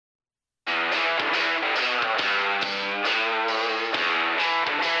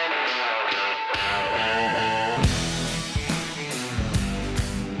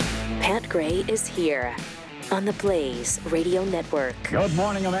Gray is here on the Blaze Radio Network. Good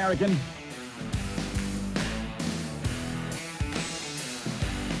morning, American.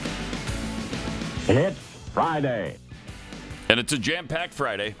 It's Friday. And it's a jam-packed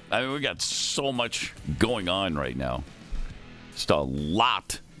Friday. I mean, we got so much going on right now. Just a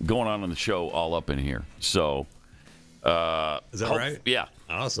lot going on the show all up in here. So, is that right? Yeah.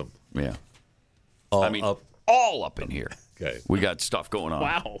 Awesome. Yeah. All all up in here. Okay. We got stuff going on.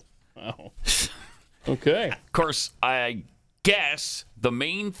 Wow. Okay. Of course, I guess the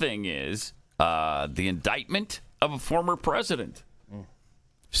main thing is the indictment of a former president.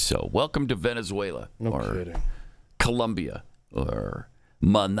 So, welcome to Venezuela. No kidding. Colombia. Or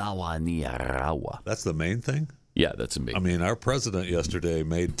Manawa, Nicaragua. That's the main thing? Yeah, that's amazing. I mean, our president yesterday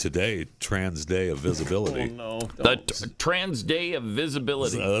made today Trans Day of Visibility. Oh, no. The Trans Day of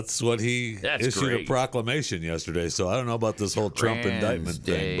Visibility. So that's what he issued great. a proclamation yesterday. So I don't know about this whole Trump indictment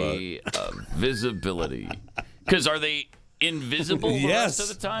Day thing. of Visibility. Because are they invisible the Yes,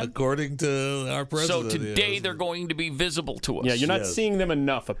 rest of the time? according to our president. So today yes. they're going to be visible to us. Yeah, you're not Yes. seeing them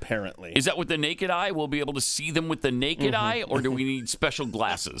enough, apparently. Is that with the naked eye? We'll be able to see them with the naked eye, or do we need special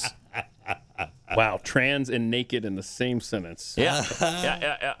glasses? Wow, trans and naked in the same sentence.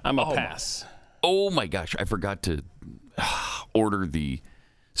 Yeah. I'm a pass. Oh my gosh, I forgot to order the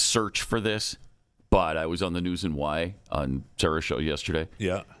search for this, but I was on the News and Why on Sarah's show yesterday.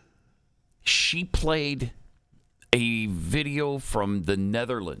 Yeah. She played a video from the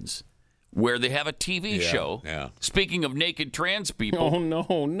Netherlands where they have a TV show. Yeah. Speaking of naked trans people,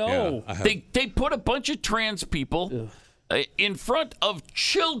 Oh, no. Yeah, they put a bunch of trans people in front of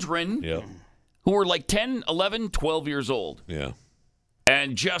children Yeah. who were like 10, 11, 12 years old Yeah.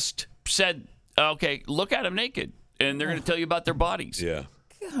 and just said, okay, look at them naked. And they're going to tell you about their bodies. Yeah.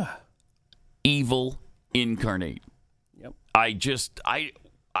 Evil incarnate. Yep.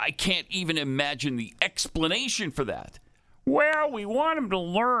 I can't even imagine the explanation for that. Well, we want them to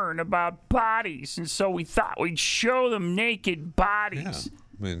learn about bodies, and so we thought we'd show them naked bodies. Yeah.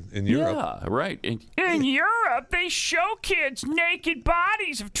 I mean, in Europe. Yeah, right. In Europe, they show kids naked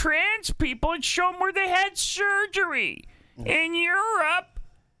bodies of trans people and show them where they had surgery. In Europe,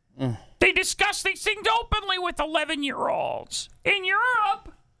 they discuss these things openly with 11-year-olds. In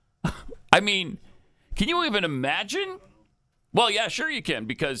Europe, I mean, can you even imagine? Well, yeah, sure you can,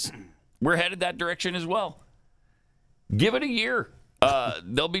 because we're headed that direction as well. Give it a year.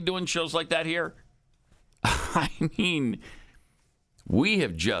 They'll be doing shows like that here. I mean, we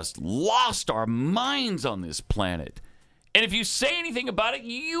have just lost our minds on this planet. And if you say anything about it,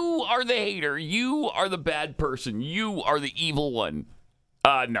 you are the hater. You are the bad person. You are the evil one.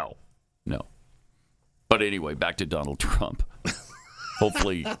 No. But anyway, back to Donald Trump.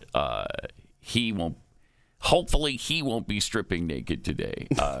 Hopefully, he won't. Hopefully, he won't be stripping naked today,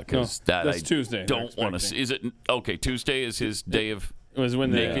 because that's Tuesday. Don't want to see. Is it okay? Tuesday is his day of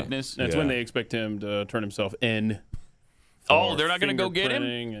nakedness. That's when they expect him to turn himself in. Oh, they're not going to go get him?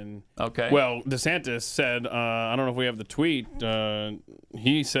 And, okay. Well, DeSantis said, I don't know if we have the tweet.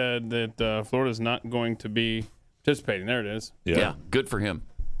 He said that Florida's not going to be participating. There it is. Yeah, good for him.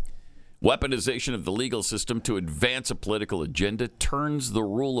 Weaponization of the legal system to advance a political agenda turns the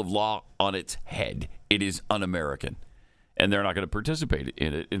rule of law on its head. It is un-American. And they're not going to participate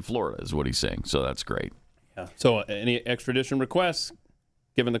in it in Florida, is what he's saying. So that's great. Yeah. So any extradition requests,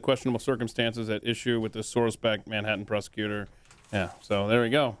 given the questionable circumstances at issue with the Soros-backed Manhattan prosecutor. Yeah, so there we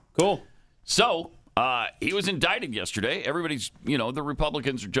go. Cool. So he was indicted yesterday. Everybody's, the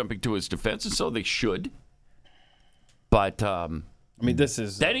Republicans are jumping to his defense, and so they should. But, I mean, this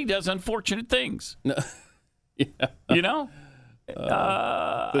is... Then he does unfortunate things. No. Yeah.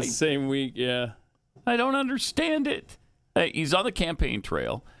 The same week, yeah. I don't understand it. He's on the campaign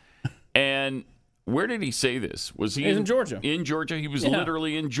trail, and where did he say this? Was he in Georgia? In Georgia, he was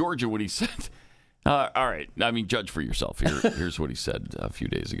literally in Georgia when he said. All right, I mean, judge for yourself. Here's what he said a few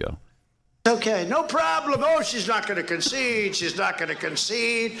days ago. Okay, no problem. Oh, she's not going to concede. She's not going to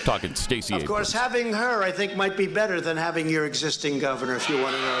concede. Talking Stacey Of course, having her, I think, might be better than having your existing governor, if you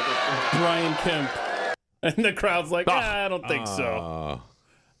want to know that. Brian Kemp. And the crowd's like, I don't think so.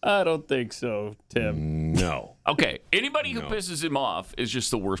 I don't think so, Tim. No. Okay, anybody who pisses him off is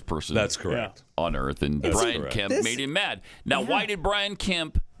just the worst person. That's correct. On earth, and Brian Kemp made him mad. Now, why did Brian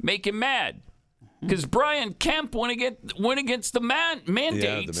Kemp make him mad? Because Brian Kemp went against the mandates.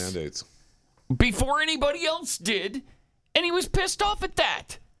 Yeah, the mandates. Before anybody else did, and he was pissed off at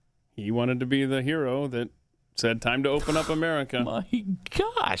that. He wanted to be the hero that said, time to open up America. My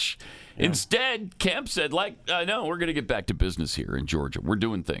gosh. Yeah. Instead, Kemp said, no, we're going to get back to business here in Georgia. We're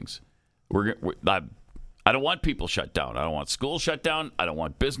doing things. I don't want people shut down. I don't want schools shut down. I don't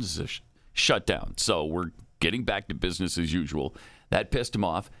want businesses shut down. So we're getting back to business as usual. That pissed him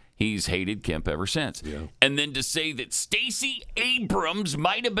off. He's hated Kemp ever since. Yeah. And then to say that Stacey Abrams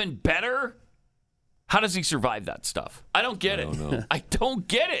might have been better, how does he survive that stuff? I don't get it. I don't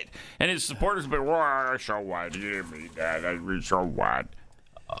get it. And his supporters have been, well, so what? You mean that? So what?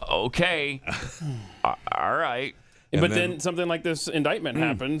 Okay. All right. But then something like this indictment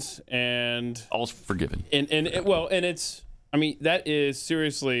happens, and all's forgiven. And it's, I mean, that is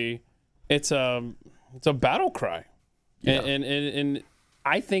seriously, it's a battle cry, and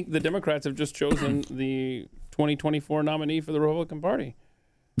I think the Democrats have just chosen the 2024 nominee for the Republican Party.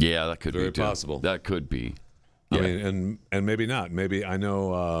 Yeah, that could be very possible. That could be. I mean, and maybe not. Maybe I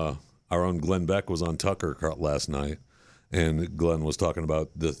know our own Glenn Beck was on Tucker last night, and Glenn was talking about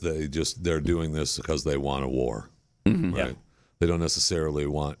this. They're doing this because they want a war, right? Yeah. They don't necessarily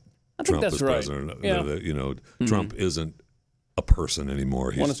want Trump as president. Yeah. Trump isn't a person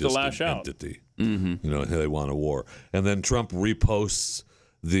anymore. He's just an entity. They want a war, and then Trump reposts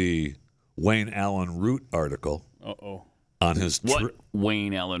the Wayne Allen Root article. On his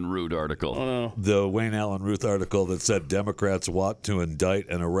Wayne Allen Root article? Oh, no. The Wayne Allen Root article that said Democrats want to indict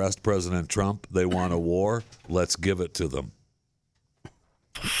and arrest President Trump. They want a war. Let's give it to them.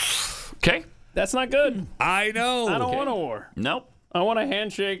 Okay. That's not good. I know. I don't want a war. Nope. I want a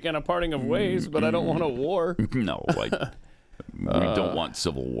handshake and a parting of ways, but I don't want a war. No, we don't want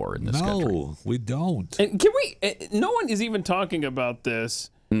civil war in this country. No, we don't. And can we? No one is even talking about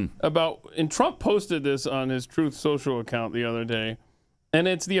this. And Trump posted this on his Truth Social account the other day, and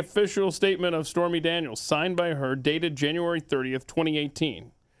it's the official statement of Stormy Daniels, signed by her, dated January 30th,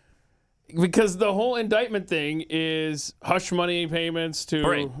 2018. Because the whole indictment thing is hush money payments to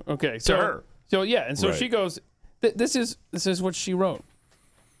to her. So yeah, and so she goes. This is what she wrote.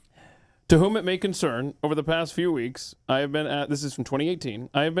 To whom it may concern, over the past few weeks, I have been this is from 2018.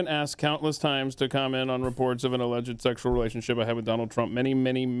 I have been asked countless times to comment on reports of an alleged sexual relationship I had with Donald Trump many,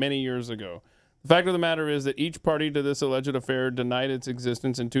 many, many years ago. The fact of the matter is that each party to this alleged affair denied its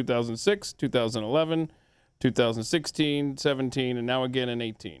existence in 2006, 2011, 2016, 17, and now again in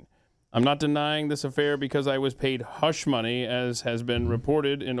 18. I'm not denying this affair because I was paid hush money, as has been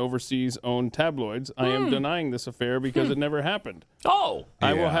reported in overseas-owned tabloids. I am denying this affair because it never happened.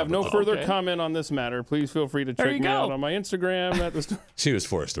 I will have no further comment on this matter. Please feel free to check me out on my Instagram. She was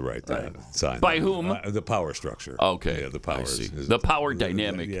forced to write that. Sign by that. whom? The power structure. Okay. Yeah, the power. The power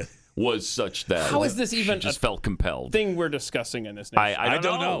dynamic was such that how is this even just felt compelled? Thing we're discussing in this nation. I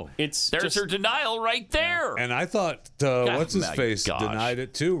don't know. There's her denial right there. And I thought what's his face denied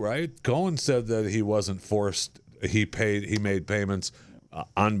it too, right? Cohen said that he wasn't forced. He made payments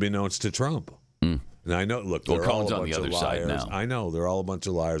unbeknownst to Trump. And I know. Look, they're all a bunch of liars. Now. I know they're all a bunch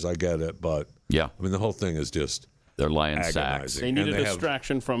of liars. I get it, but I mean the whole thing is just they're lying agonizing. sacks. They need a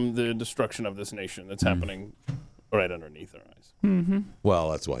distraction from the destruction of this nation that's happening right underneath our eyes.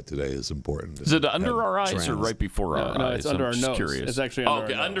 Well, that's why today is important. Is it under our eyes or right before our eyes? No, it's under our nose. Curious. It's actually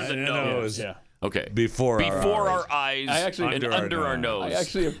under our under nose. the nose. Yeah. Okay. Before our eyes. I actually under our nose. I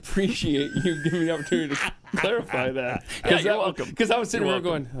actually appreciate you giving me the opportunity to clarify that. You're welcome. Because I was sitting there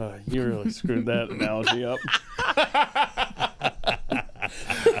going, you really screwed that analogy up.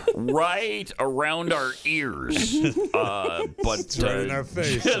 Right around our ears, but right in our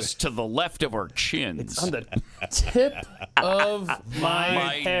face. Just to the left of our chins. It's on the tip of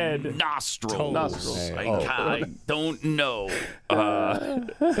my head. Nostrils. I don't know.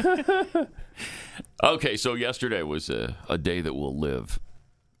 Okay, so yesterday was a day that will live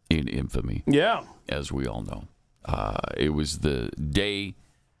in infamy. Yeah. As we all know. It was the day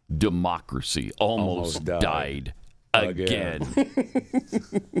democracy almost died. Again.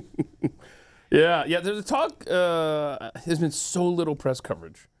 Yeah. There's a talk. There's been so little press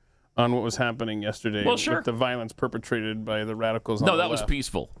coverage on what was happening yesterday with the violence perpetrated by the radicals. No, that was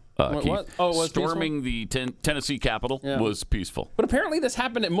peaceful. What? Oh, was storming peaceful? the Tennessee Capitol was peaceful. But apparently this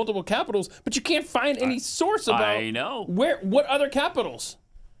happened at multiple capitals. But you can't find any source about. I know. What other capitals?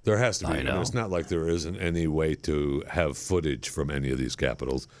 There has to be. I know. It's not like there isn't any way to have footage from any of these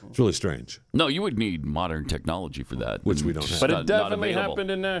capitals. It's really strange. No, you would need modern technology for that. Which we don't have. But it definitely happened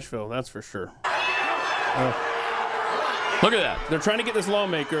in Nashville, that's for sure. Look at that. They're trying to get this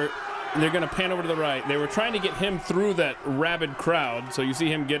lawmaker. They're going to pan over to the right. They were trying to get him through that rabid crowd. So you see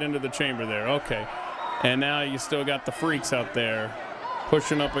him get into the chamber there. Okay. And now you still got the freaks out there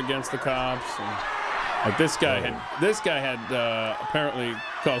pushing up against the cops. And like this guy had apparently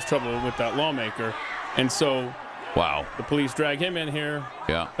caused trouble with that lawmaker, and so the police drag him in here,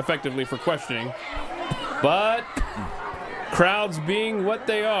 effectively for questioning. But crowds being what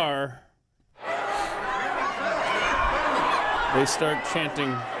they are, they start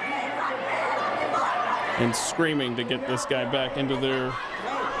chanting and screaming to get this guy back into their.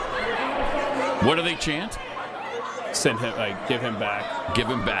 What do they chant? Send him, give him back. Give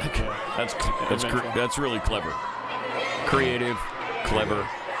him back. Yeah. That's really clever. Creative, clever.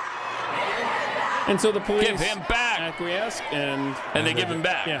 And so the police Give him back. acquiesce, and they give him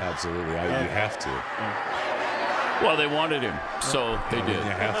back. Yeah. Absolutely. You have to. Well, they wanted him, so they did. You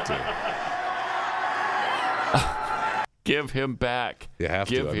have to. Give him back. You have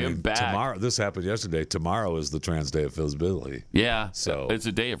Give to. him back. Tomorrow, this happened yesterday. Tomorrow is the Trans Day of Visibility. Yeah. So it's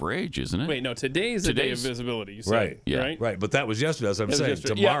a day of rage, isn't it? Wait, no, today's a day of visibility. You said, Right. Yeah. Right. Right, but that was yesterday. As I'm saying,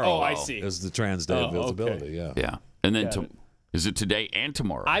 yesterday. Yeah, tomorrow I see. is the Trans Day of Visibility. Okay. Yeah. Yeah. And then Got it. is it today and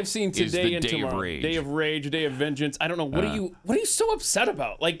tomorrow? I've seen Is today the and day tomorrow. Of rage. Day of rage, day of vengeance. I don't know. What are you so upset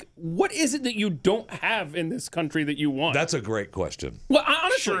about? Like, what is it that you don't have in this country that you want? That's a great question. Well,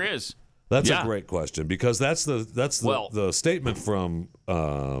 honestly, Sure is. That's Yeah. a great question because that's the statement from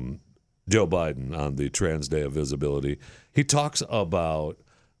Joe Biden on the Trans Day of Visibility. He talks about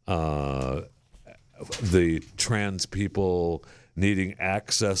the trans people needing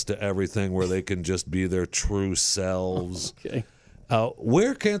access to everything where they can just be their true selves. Okay.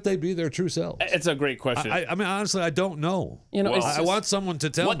 Where can't they be their true selves? It's a great question. I mean, honestly, I don't know. You know, Well, it's I want someone to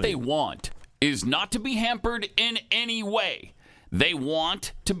tell What me. they want is not to be hampered in any way. They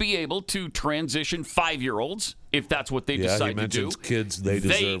want to be able to transition 5-year-olds if that's what they he decide to do. mentions kids, they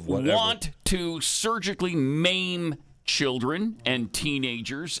deserve whatever. They want to surgically maim children and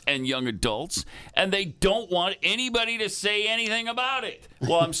teenagers and young adults, and they don't want anybody to say anything about it.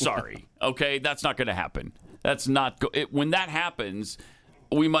 Well, I'm sorry. Okay, that's not going to happen. That's not when that happens,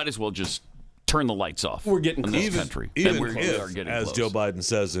 we might as well just turn the lights off. We're getting in close. this country. Even And we are if, getting as close. Joe Biden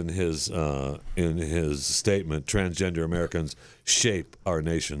says in his statement, transgender Americans shape our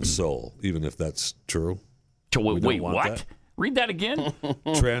nation's soul, even if that's true. Wait, want what? that. Read that again.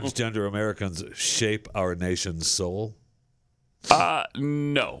 Transgender Americans shape our nation's soul.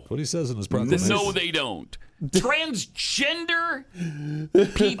 No. What he says in his proclamation. No, they don't. Transgender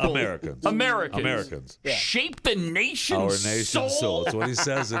people, Americans shape the nation's soul. That's what he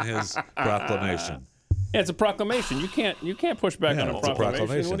says in his proclamation. Yeah, it's a proclamation. You can't push back on a it's a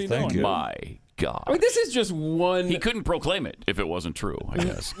proclamation. What are you Thank doing? you. My God. I mean, this is just one He couldn't proclaim it if it wasn't true, I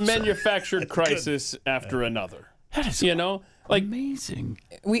guess. manufactured crisis after another. That is like amazing.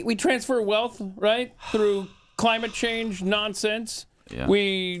 we transfer wealth, right, through climate change nonsense. Yeah.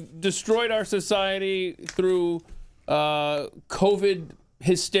 We destroyed our society through COVID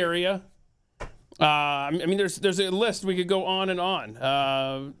hysteria. I mean, there's a list. We could go on and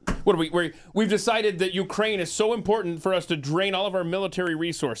on. What are we've decided that Ukraine is so important for us to drain all of our military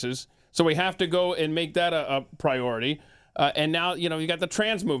resources, so we have to go and make that a priority. And now, you got the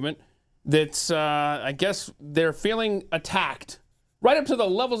trans movement that's, I guess, they're feeling attacked right up to the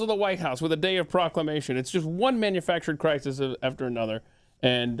levels of the White House with a day of proclamation. It's just one manufactured crisis after another.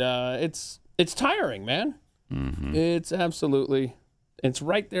 And it's tiring, man. Mm-hmm. It's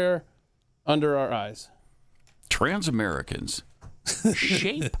right there under our eyes. Trans Americans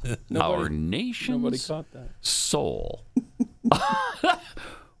shape our nation's soul.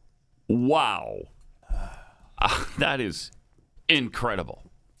 Wow. That is incredible.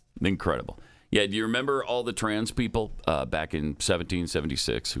 Incredible. Yeah, do you remember all the trans people back in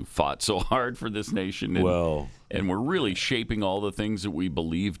 1776 who fought so hard for this nation and were really shaping all the things that we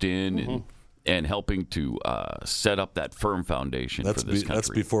believed in and helping to set up that firm foundation for this country. That's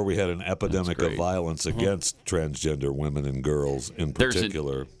before we had an epidemic of violence against transgender women and girls in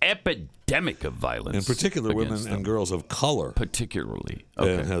particular. There's an epidemic of violence. In particular, women and girls of color. Particularly.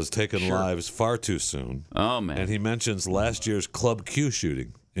 And has taken lives far too soon. Oh, man. And he mentions last year's Club Q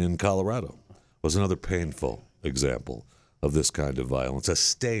shooting in Colorado was another painful example of this kind of violence, a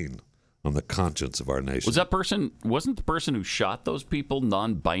stain on the conscience of our nation. Wasn't the person who shot those people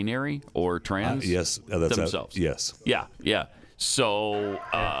non-binary or trans? Yes, that's themselves. Yes. Yeah. So,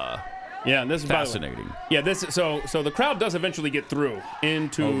 and this is fascinating. So the crowd does eventually get through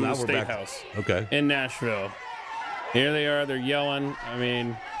into the State House. Okay. In Nashville. Here they are. They're yelling. I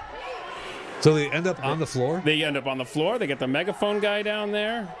mean, so they end up on the floor? They end up on the floor. They get the megaphone guy down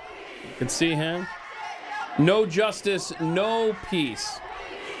there. You can see him. No justice, no peace.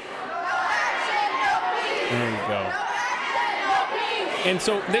 There you go. And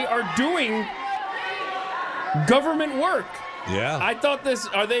so they are doing government work. Yeah. I thought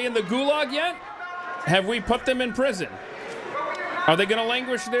are they in the gulag yet? Have we put them in prison? Are they going to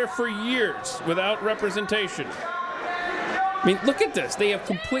languish there for years without representation? I mean, look at this. They have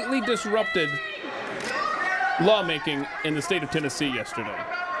completely disrupted lawmaking in the state of Tennessee yesterday.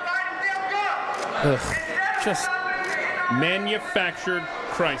 Ugh. Just manufactured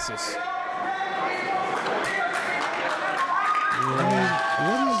crisis.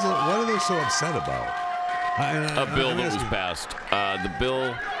 What are they so upset about? A bill that was passed. The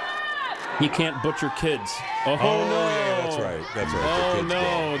bill. You can't butcher kids. Oh, no. Yeah, that's right. Oh,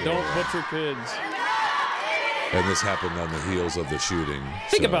 no. Don't butcher kids. And this happened on the heels of the shooting.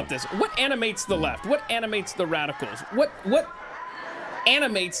 Think about this. What animates the left? What animates the radicals? What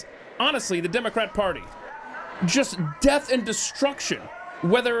animates, honestly, the Democrat Party? Just death and destruction.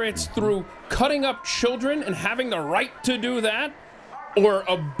 Whether it's through cutting up children and having the right to do that, or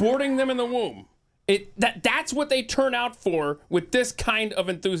aborting them in the womb. That's what they turn out for with this kind of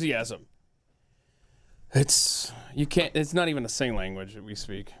enthusiasm. It's not even the same language that we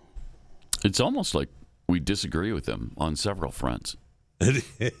speak. It's almost like we disagree with them on several fronts. Isn't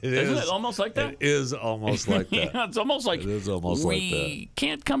it almost like that? It is almost like that. Yeah, it's almost like we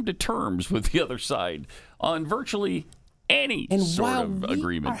can't come to terms with the other side on virtually any sort of agreement. And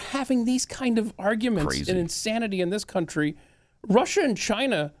while we are having these kind of arguments and insanity in this country, Russia and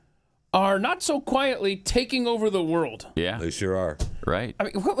China are not so quietly taking over the world. Yeah. They sure are. Right. I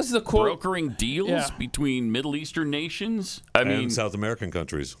mean, what was the quote? Brokering deals between Middle Eastern nations. And South American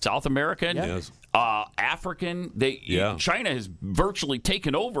countries. South American. Yeah. Yes. African. China has virtually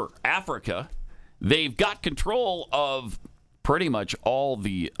taken over Africa. They've got control of pretty much all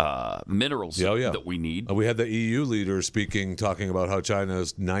the minerals that we need. We had the EU leader talking about how China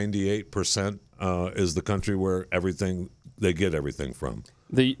is 98% is the country where they get everything from.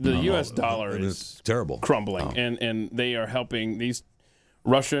 The U.S. dollar is terrible, crumbling, and they are helping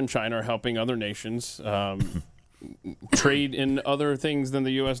Russia and China are helping other nations trade in other things than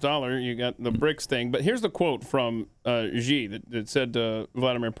the U.S. dollar. You got the BRICS thing, but here's the quote from Xi that said to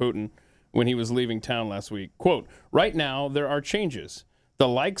Vladimir Putin when he was leaving town last week. Quote, "Right now there are changes, the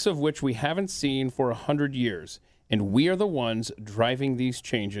likes of which we haven't seen for 100 years, and we are the ones driving these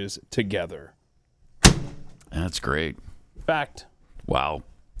changes together." That's great. Fact. Wow.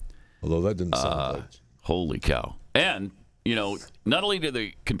 Although that didn't sound like... Holy cow. And, not only do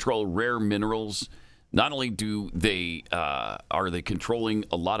they control rare minerals, not only are they controlling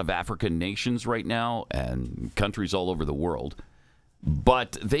a lot of African nations right now and countries all over the world,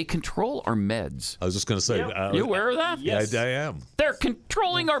 but they control our meds. I was just going to say... You aware of that? Yes. I am. They're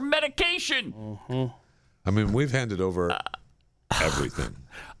controlling our medication. Mm-hmm. I mean, we've handed over everything.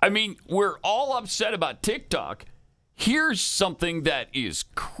 I mean, we're all upset about TikTok. Here's something that is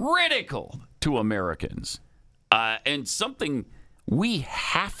critical to Americans, and something we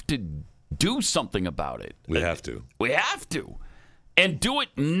have to do something about it. We have to. We have to. And do it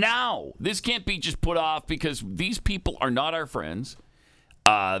now. This can't be just put off because these people are not our friends.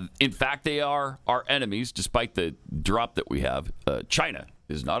 In fact, they are our enemies, despite the drop that we have. China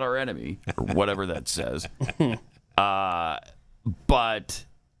is not our enemy, or whatever that says. But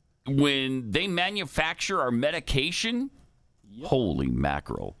when they manufacture our medication, holy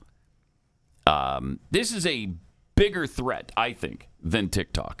mackerel. This is a bigger threat, I think, than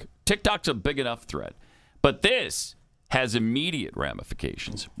TikTok. TikTok's a big enough threat. But this has immediate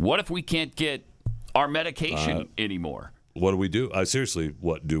ramifications. What if we can't get our medication anymore? What do we do? Seriously,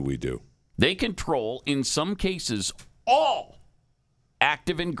 what do we do? They control, in some cases, all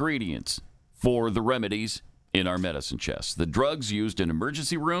active ingredients for the remedies in our medicine chests. The drugs used in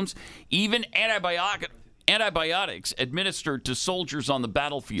emergency rooms, even antibiotics administered to soldiers on the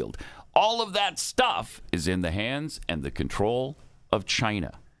battlefield. All of that stuff is in the hands and the control of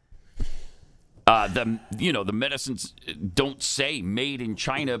China. The medicines don't say made in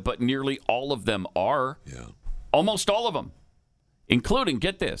China, but nearly all of them are. Yeah. Almost all of them, including,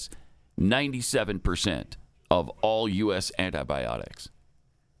 get this, 97% of all U.S. antibiotics.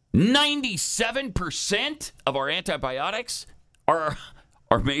 97% of our antibiotics are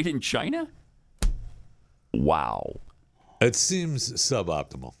made in China? Wow. It seems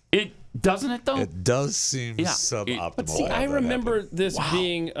suboptimal. Doesn't it, though? It does seem suboptimal. But see, I remember this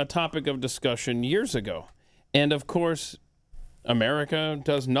being a topic of discussion years ago. And, of course, America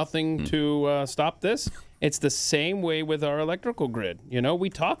does nothing to stop this. It's the same way with our electrical grid.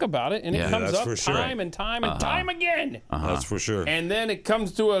 We talk about it, and it comes up time and time and time again. That's for sure. And then it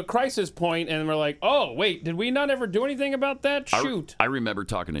comes to a crisis point, and we're like, oh, wait, did we not ever do anything about that? Shoot. I remember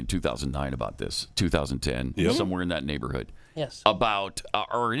talking in 2009 about this, 2010, somewhere in that neighborhood. Yes. About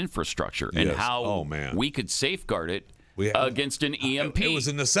our infrastructure and how we could safeguard it against an EMP. It was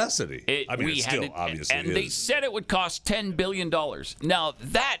a necessity. It still obviously and they said it would cost $10 billion. Now,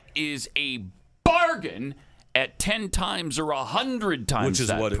 that is a bargain at 10 times or 100 times which is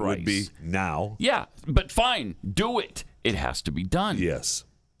that what price. It would be now. Yeah, but fine, do it. It has to be done. Yes.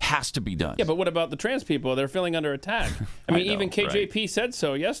 Has to be done. Yeah, but what about the trans people? They're feeling under attack. I mean, even KJP said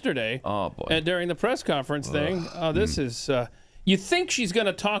so yesterday. Oh, boy. During the press conference thing. This is, You think she's going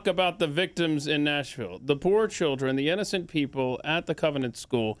to talk about the victims in Nashville, the poor children, the innocent people at the Covenant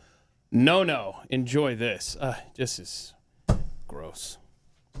School. No. Enjoy this. This is gross.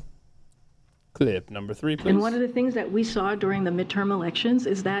 Clip number 3, please. And one of the things that we saw during the midterm elections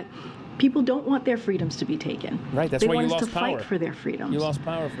is that people don't want their freedoms to be taken. Right, that's why you lost power. They want us to fight for their freedoms. You lost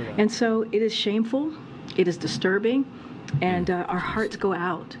power for that. And so it is shameful, it is disturbing, and our hearts go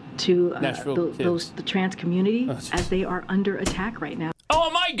out to the trans community as they are under attack right now. Oh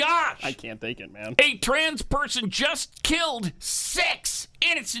my gosh! I can't take it, man. A trans person just killed 6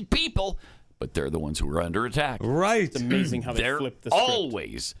 innocent people, but they're the ones who are under attack. Right. It's amazing how they They're flip the script.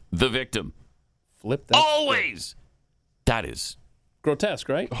 always the victim. Flip that Always. script. That is Grotesque,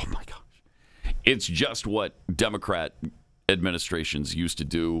 right? Oh my gosh. It's just what Democrat administrations used to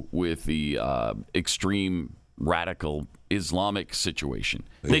do with the extreme radical Islamic situation.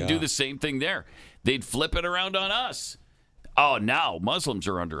 They'd do the same thing there. They'd flip it around on us. Oh, now Muslims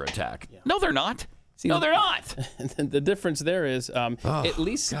are under attack. Yeah. No, they're not. No, they're not. The difference there is at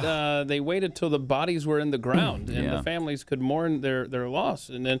least they waited till the bodies were in the ground and the families could mourn their loss.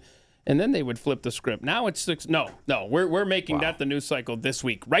 And then they would flip the script. Now it's 6. No, we're making that the news cycle this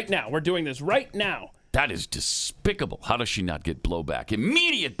week. Right now. We're doing this right now. That is despicable. How does she not get blowback?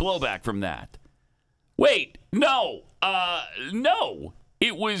 Immediate blowback from that. Wait, no.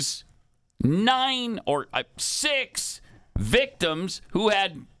 It was 9 or 6 victims who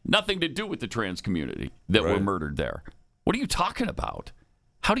had nothing to do with the trans community that were murdered there. What are you talking about?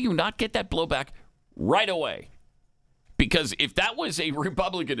 How do you not get that blowback right away? Because if that was a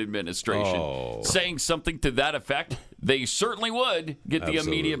Republican administration saying something to that effect, they certainly would get the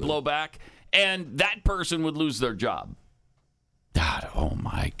immediate blowback, and that person would lose their job. God, oh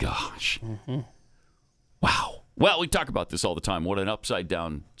my gosh. Mm-hmm. Wow. Well, we talk about this all the time. What an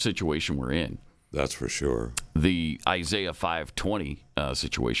upside-down situation we're in. That's for sure. The Isaiah 5:20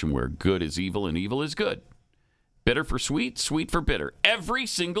 situation where good is evil and evil is good. Bitter for sweet, sweet for bitter. Every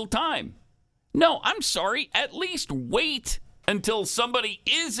single time. No, I'm sorry. At least wait until somebody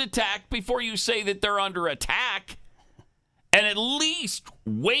is attacked before you say that they're under attack. And at least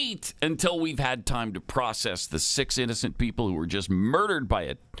wait until we've had time to process the 6 innocent people who were just murdered by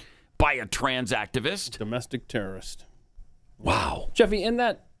a trans activist. Domestic terrorist. Wow. Jeffy, in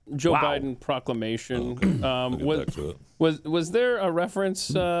that Joe Biden proclamation, was there a reference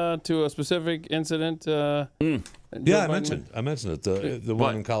to a specific incident? I mentioned it. The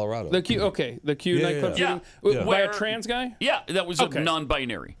one in Colorado. The Q nightclub shooting by a trans guy. Yeah, that was a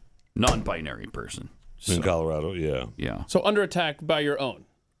non-binary person in Colorado. Yeah. So under attack by your own.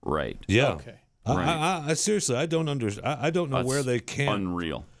 Right. Yeah. Okay. I seriously, I don't I don't know where they can.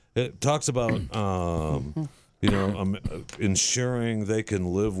 Unreal. It talks about ensuring they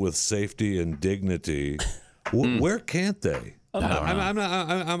can live with safety and dignity. Where can't they?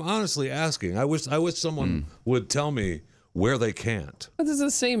 I'm honestly asking. I wish someone would tell me where they can't. But this is the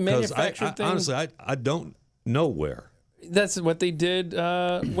same manufactured thing. Honestly, I don't know where. That's what they did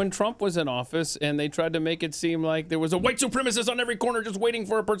when Trump was in office, and they tried to make it seem like there was a white supremacist on every corner just waiting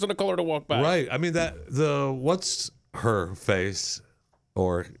for a person of color to walk by. Right. I mean, what's her face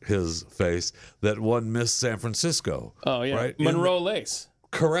or his face that won Miss San Francisco? Oh, yeah. Right? Monroe Lace.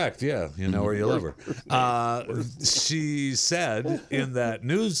 Correct, yeah. You know where you live her. She said in that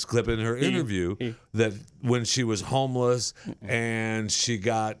news clip in her interview that when she was homeless and she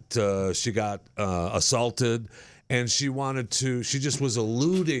got assaulted, and she just was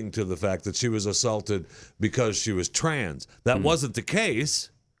alluding to the fact that she was assaulted because she was trans. That wasn't the case,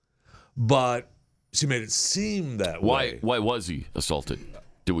 but she made it seem that way. Why was he assaulted?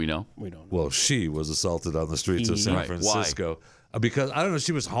 Do we know? We don't know. Well, she was assaulted on the streets of San Francisco. Why? Because I don't know,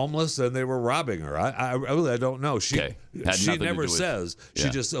 she was homeless and they were robbing her. I really don't know. She never says. She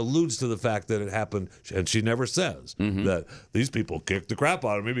just alludes to the fact that it happened, and she never says that these people kicked the crap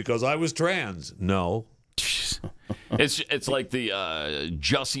out of me because I was trans. No. It's like the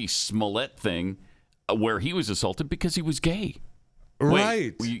Jussie Smollett thing where he was assaulted because he was gay.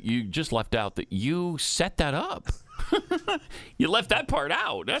 Right. Wait, you just left out that you set that up. You left that part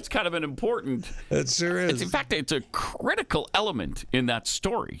out. That's kind of an important... It sure is. In fact, it's a critical element in that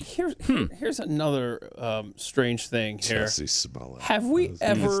story. Here's another strange thing here. Jussie Smollett. Have we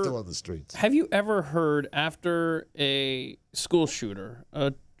ever... He's still on the streets. Have you ever heard after a school shooter,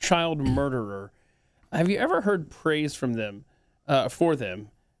 a child murderer, have you ever heard praise from them, for them,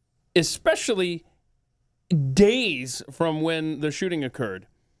 especially days from when the shooting occurred?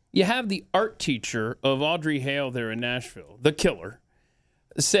 You have the art teacher of Audrey Hale there in Nashville, the killer,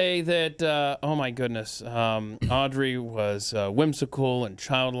 say that, oh my goodness, Audrey was whimsical and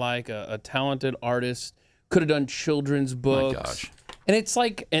childlike, a talented artist Could have done children's books. My gosh. And it's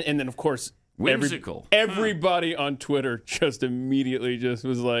like, and then, of course, whimsical. Everybody on Twitter just immediately just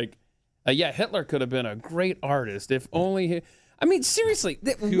was like, yeah, Hitler could have been a great artist if only he... I mean, seriously.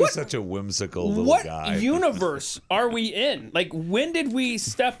 He was such a whimsical little guy. What universe are we in? Like, when did we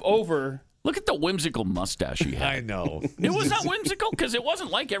step over... Look at the whimsical mustache he had. I know. It was not whimsical because it wasn't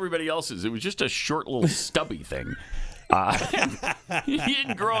like everybody else's. It was just a short little stubby thing. He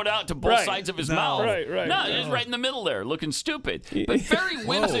didn't grow it out to both sides of his mouth. Right. No, he was right in the middle there, looking stupid. But very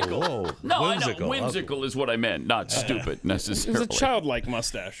whimsical. Whoa. No, Whimsical. I know. Whimsical is what I meant, not stupid necessarily. It was a childlike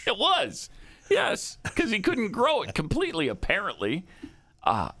mustache. It was. Yes, because he couldn't grow it completely, apparently.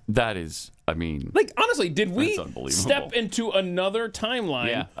 That is, I mean... Like, honestly, did we unbelievable. step into another timeline?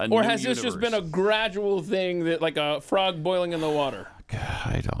 Yeah, or has this just been a gradual thing that, like a frog boiling in the water?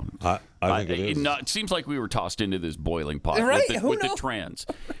 I don't... I think it is. No, it seems like we were tossed into this boiling pot Right? with the trans.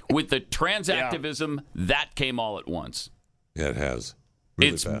 With the trans activism, that came all at once. Yeah, it has.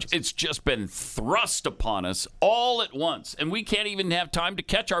 Really fast. It's just been thrust upon us all at once, and we can't even have time to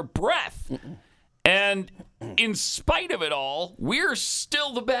catch our breath. And in spite of it all, we're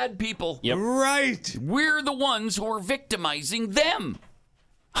still the bad people. Yep. Right. We're the ones who are victimizing them.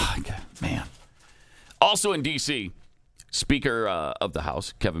 Man. Also in D.C., Speaker of the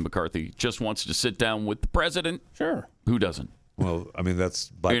House, Kevin McCarthy, just wants to sit down with the president. Sure. Who doesn't? Well, I mean,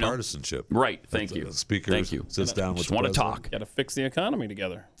 that's bipartisanship. Right. Thank you. The speaker Thank you. sits down with just the want to president. talk. Got to fix the economy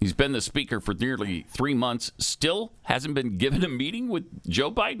together. He's been the speaker for nearly 3 months. Still hasn't been given a meeting with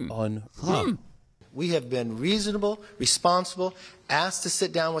Joe Biden. We have been reasonable, responsible, asked to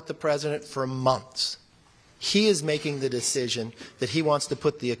sit down with the president for months. He is making the decision that he wants to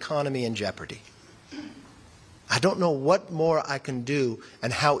put the economy in jeopardy. I don't know what more I can do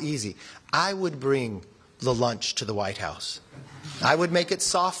and how easy. I would bring the lunch to the White House. I would make it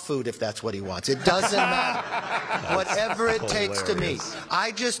soft food if that's what he wants. It doesn't matter. Whatever it takes to meet.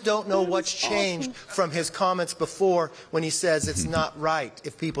 I just don't know what's changed from his comments before when he says it's not right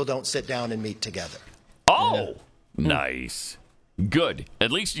if people don't sit down and meet together. Oh, nice. Good.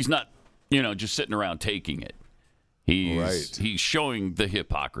 At least he's not, just sitting around taking it. He's showing the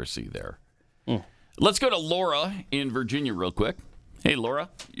hypocrisy there. Let's go to Laura in Virginia real quick. Hey, Laura,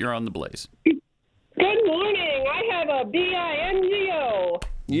 you're on the Blaze. Good morning. I have a BINGO.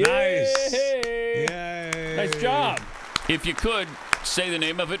 Nice. Yay. Nice job. If you could, say the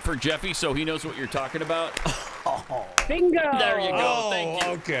name of it for Jeffy so he knows what you're talking about. Bingo. There you go. Thank you.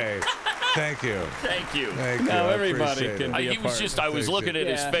 Okay. Thank you. Thank you. Thank you. Now I everybody appreciate can it. be a He was part. just, I was looking at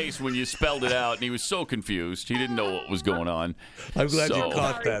his face when you spelled it out, and he was so confused. He didn't know what was going on. I'm glad So- you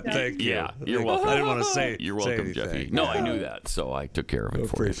caught that. Thank you. Yeah, you're Thank welcome. I didn't want to say You're welcome, say Jeffy. anything. No, I knew that, so I took care of it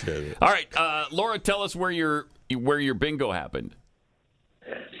for you. Appreciate it. All right, Laura, tell us where your bingo happened.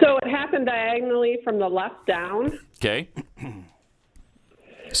 So it happened diagonally from the left down. Okay.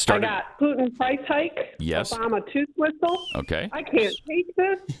 I got Putin price hike. Yes. Obama tooth whistle. Okay. I can't take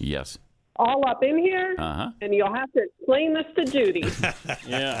this. Yes. All up in here. Uh-huh. And you'll have to explain this to Judy.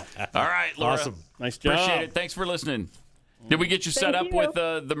 Yeah. All right, Laura. Awesome. Nice job. Appreciate it. Thanks for listening. Did we get you set up Thank you.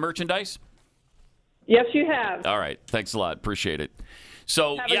 with the merchandise? Yes, you have. All right. Thanks a lot. Appreciate it.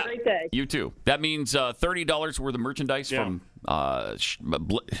 So, Have a great day. You too. That means $30 worth of merchandise from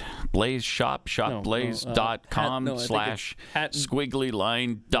Blaze Shop, shopblaze.com no, I think // it's hat- squiggly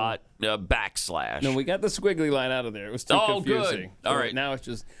line dot / No, we got the squiggly line out of there. It was too Oh, good. confusing. All right. Now it's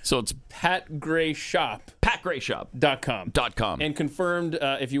just So it's patgrayshop.com. patgrayshop.com. And confirmed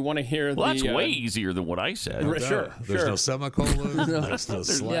if you want to hear Well, that's the... way easier than what I said. Sure. There's no semicolon. There's no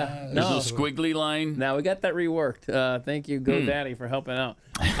slash. Yeah. There's no squiggly line. Now we got that reworked. Thank you, GoDaddy, for helping out.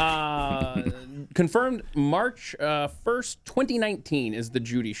 Confirmed March 1st, 2019 is the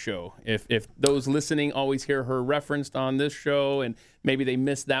Judy show. If those listening always hear her referenced on this show and maybe they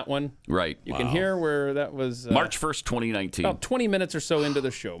missed that one, Right. you can hear where that was. March 1st, 2019. About 20 minutes or so into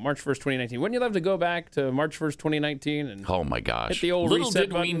the show, March 1st, 2019. Wouldn't you love to go back to March 1st, 2019? And Oh, my gosh. hit the old Little reset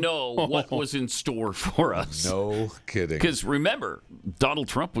did we button? know what was in store for us. No kidding. Because remember, Donald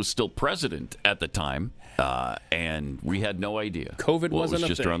Trump was still president at the time, and we had no idea. COVID what wasn't was a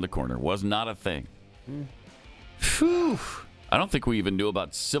just thing. around the corner. Was not a thing. Phew. I don't think we even knew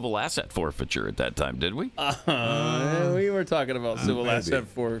about civil asset forfeiture at that time, did we? we were talking about civil maybe. asset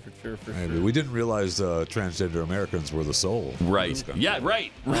forfeiture for Maybe. sure. We didn't realize transgender Americans were the soul. of Right. this country. Yeah,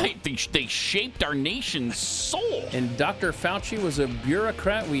 right. They shaped our nation's soul. And Dr. Fauci was a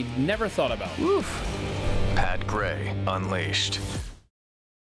bureaucrat we never thought about. Pat Gray Unleashed.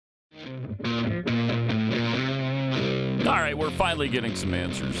 All right, we're we're finally getting some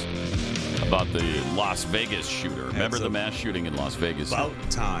answers about the Las Vegas shooter. Remember the mass shooting in Las Vegas? About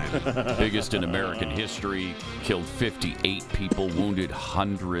time. Biggest in American history. Killed 58 people, wounded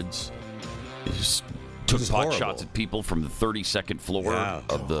hundreds. He just took pot shots at people from the 32nd floor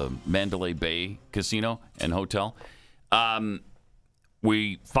of the Mandalay Bay Casino and Hotel.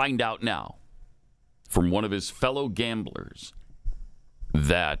 We find out now from one of his fellow gamblers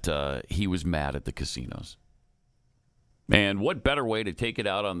that he was mad at the casinos. And what better way to take it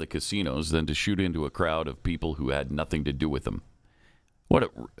out on the casinos than to shoot into a crowd of people who had nothing to do with them?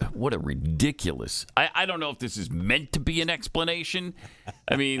 What a ridiculous... I don't know if this is meant to be an explanation.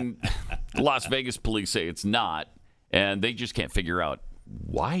 I mean, Las Vegas police say it's not, and they just can't figure out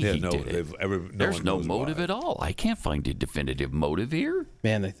why he did it. There's no motive at all. I can't find a definitive motive here.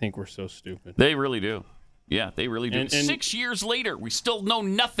 Man, they think we're so stupid. They really do. Yeah, they really do. And 6 years later, we still know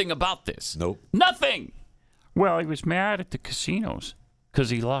nothing about this. Nope. Nothing. Well, he was mad at the casinos because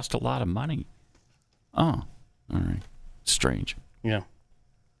he lost a lot of money. Oh, all right. Strange. Yeah.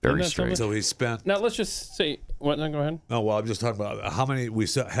 Very strange. So he spent... Now, let's just say... What? No, go ahead. No, well, I'm just talking about how many... We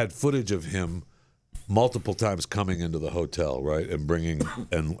had footage of him multiple times coming into the hotel, right, and bringing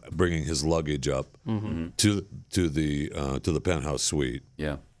his luggage up to the penthouse suite.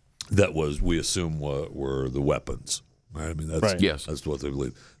 Yeah. That was, we assume, were the weapons, right? I mean, that's what they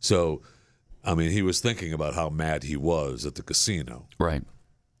believe. So... I mean, he was thinking about how mad he was at the casino. Right.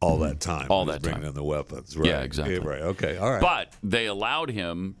 All that time. All that bringing time. in the weapons. Right. Yeah, exactly. Yeah, right. Okay. All right. But they allowed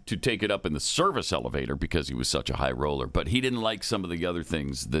him to take it up in the service elevator because he was such a high roller. But he didn't like some of the other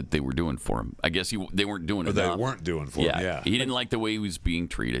things that they were doing for him. I guess they weren't doing enough. They weren't doing for him, yeah. He didn't like the way he was being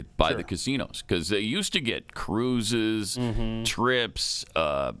treated by the casinos because they used to get cruises, trips,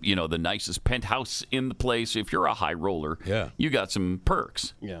 the nicest penthouse in the place. If you're a high roller, you got some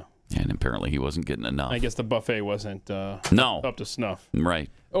perks. Yeah. And apparently he wasn't getting enough. I guess the buffet wasn't up to snuff. Right.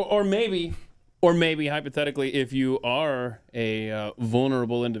 Or maybe hypothetically, if you are a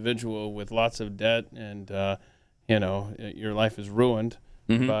vulnerable individual with lots of debt and your life is ruined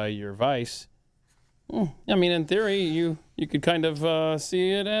by your vice. I mean, in theory, you could kind of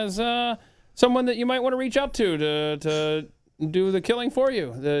see it as someone that you might want to reach out to do the killing for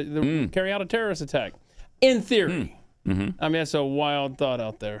you, carry out a terrorist attack. In theory. I mean, that's a wild thought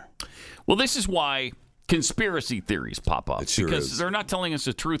out there. Well, this is why conspiracy theories pop up. Because they're not telling us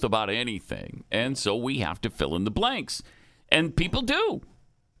the truth about anything. And so we have to fill in the blanks. And people do.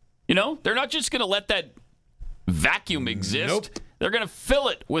 They're not just going to let that vacuum exist. Nope. They're going to fill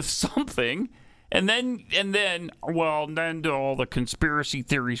it with something. And then all the conspiracy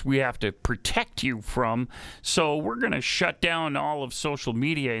theories we have to protect you from. So we're going to shut down all of social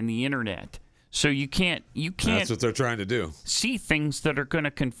media and the internet. So you can't. That's what they're trying to do. See things that are going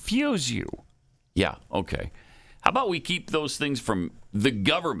to confuse you. Yeah. Okay. How about we keep those things from the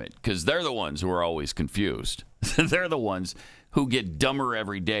government because they're the ones who are always confused. They're the ones who get dumber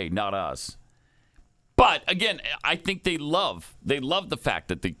every day, not us. But again, I think they love the fact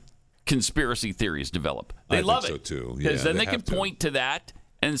that the conspiracy theories develop. They love it. So too. Because then they can point to that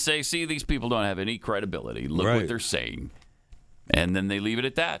and say, "See, these people don't have any credibility. Look what they're saying," and then they leave it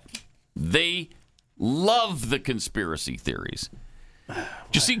at that. They love the conspiracy theories. Did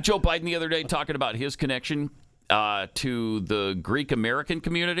you see Joe Biden the other day talking about his connection to the Greek American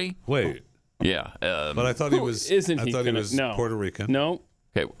community? Wait. Yeah. But I thought he was. He was Puerto Rican. No.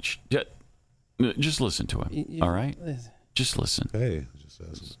 Okay. Just listen to him. All right. Just listen. Hey.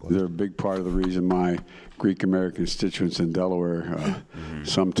 They're a big part of the reason my Greek American constituents in Delaware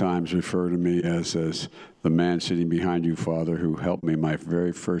sometimes refer to me as the man sitting behind you, Father, who helped me my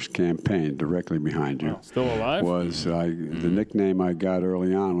very first campaign directly behind you. Still alive? Was the nickname I got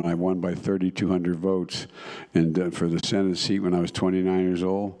early on when I won by 3,200 votes and for the Senate seat when I was 29 years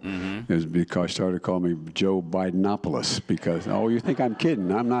old is because I started calling me Joe Bidenopoulos because, you think I'm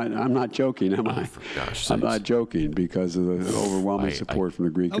kidding. I'm not joking, am I? For gosh I'm not joking because of the overwhelming support from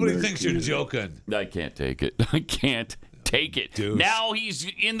the Greek Nobody American thinks you're community. joking. I can't take it. I can't take it. Deuce. Now he's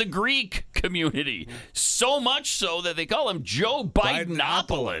in the Greek community. So much so that they call him Joe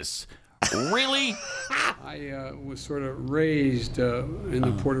Bidenopoulos. Really? I was sort of raised in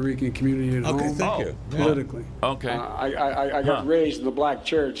the Puerto Rican community at home. Okay, thank you. Politically. Okay. I got raised in the black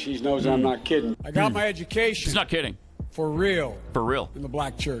church. He knows I'm not kidding. I got my education. He's not kidding. For real. For real. In the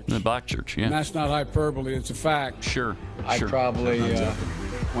black church. In the black church, yeah. And that's not hyperbole. It's a fact. Sure. I probably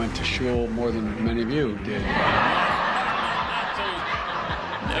went to shul more than many of you did.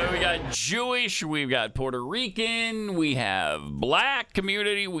 We got Jewish, we've got Puerto Rican, we have black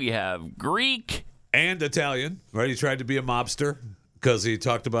community, we have Greek. And Italian, right? He tried to be a mobster. Because he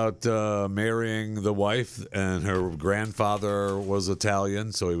talked about marrying the wife, and her grandfather was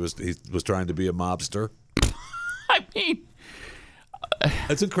Italian, so he was trying to be a mobster. I mean,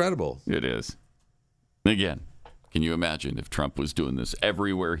 it's incredible. It is. Again, can you imagine if Trump was doing this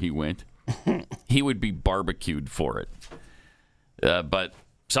everywhere he went? He would be barbecued for it. But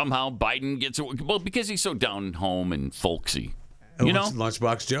somehow Biden gets it. Well, because he's so down home and folksy. You know?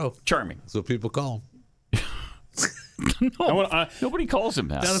 Lunchbox Joe. Charming. That's what people call him. No, nobody calls him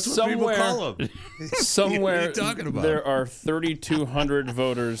that. That's what people call him. Somewhere what are you talking about? There are 3,200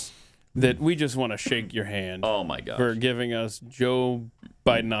 voters that we just want to shake your hand. Oh, my gosh. For giving us Joe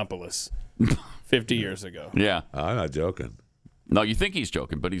Bidenopoulos 50 years ago. Yeah. I'm not joking. No, you think he's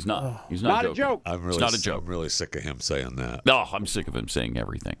joking, but he's not. He's not joking. a joke. It's not a joke. I'm really sick of him saying that. No, I'm sick of him saying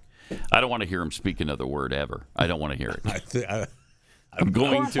everything. I don't want to hear him speak another word ever. I don't want to hear it. I'm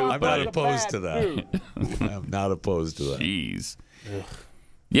going to. I'm not opposed to that. I'm not opposed to that. Jeez.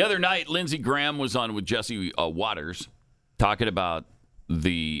 The other night, Lindsey Graham was on with Jesse Waters talking about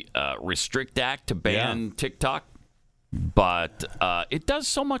the Restrict Act to ban TikTok. But it does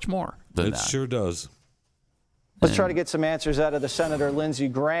so much more than that. It sure does. Let's try to get some answers out of the Senator Lindsey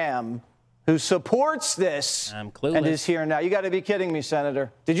Graham, who supports this and is here now. You got to be kidding me,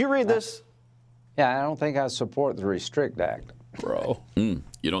 Senator. Did you read this? Yeah, I don't think I support the Restrict Act. Bro. You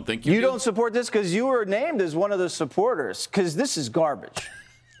don't think you do? Don't support this because you were named as one of the supporters, because this is garbage.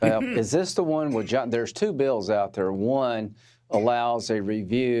 Well, is this the one with John? There's two bills out there. One allows a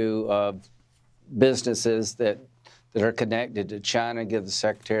review of businesses that are connected to China, give the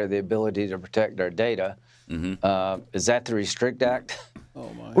Secretary the ability to protect our data. Is that the Restrict Act? Oh,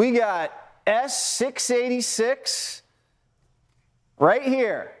 my. We got S-686 right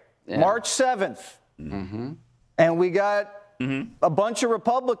here, March 7th. And we got a bunch of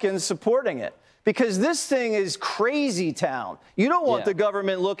Republicans supporting it. Because this thing is crazy town. You don't want the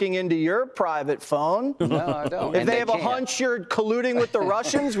government looking into your private phone. No, I don't. If they have a hunch you're colluding with the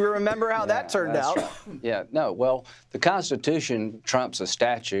Russians, we remember how that turned out. Right. Yeah, no, well, the Constitution trumps a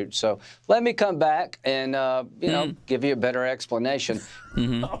statute. So let me come back and, give you a better explanation.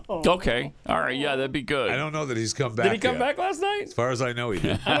 Okay. All right. Yeah, that'd be good. I don't know that he's come back Did he come yet. back last night? As far as I know, he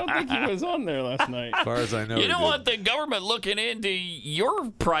did. I don't think he was on there last night. As far as I know, You he don't did. want the government looking into your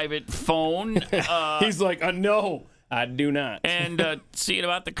private phone. He's like, no, I do not. And seeing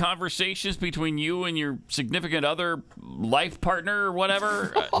about the conversations between you and your significant other, life partner, or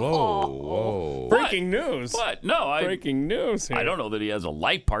whatever. Whoa. Breaking news. What? No, Breaking news here. I don't know that he has a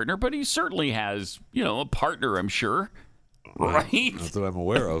life partner, but he certainly has, a partner, I'm sure. Right? Not that I'm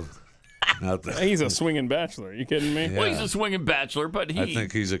aware of. Not that. He's a swinging bachelor. Are you kidding me? Yeah. Well, he's a swinging bachelor, but I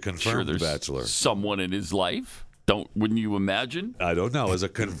think he's a confirmed there's bachelor. Someone in his life. Wouldn't you imagine? I don't know. As a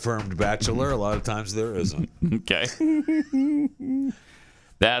confirmed bachelor, a lot of times there isn't. Okay.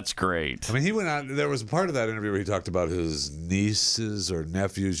 That's great. I mean, he went on. There was a part of that interview where he talked about his nieces or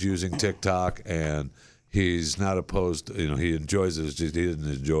nephews using TikTok, and he's not opposed. He enjoys it. He didn't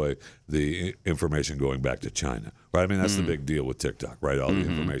enjoy the information going back to China, right? I mean, that's the big deal with TikTok, right? All the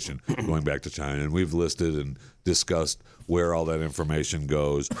information going back to China, and we've listed and discussed where all that information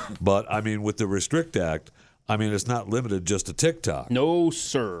goes. But I mean, with the Restrict Act, I mean, it's not limited just to TikTok. No,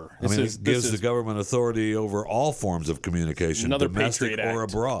 sir. It gives the government authority over all forms of communication, domestic or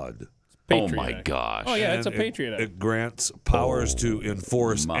abroad. Patriot my Act. Gosh. Oh, yeah, it's a Patriot Act. It grants powers to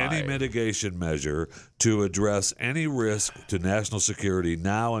enforce any mitigation measure to address any risk to national security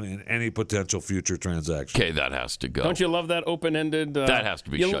now and in any potential future transaction. Okay, that has to go. Don't you love that open-ended? That has to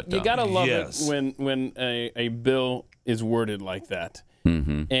be shut down. You got to love it when a bill is worded like that.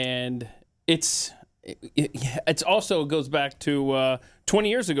 And it also goes back to 20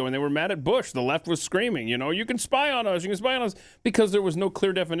 years ago when they were mad at Bush. The left was screaming, you can spy on us, because there was no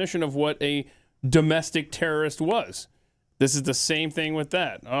clear definition of what a domestic terrorist was. This is the same thing with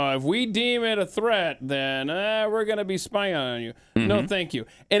that. If we deem it a threat, then we're going to be spying on you. No, thank you.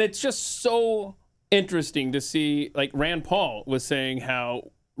 And it's just so interesting to see, like Rand Paul was saying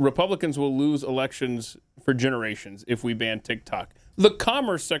how Republicans will lose elections for generations if we ban TikTok. The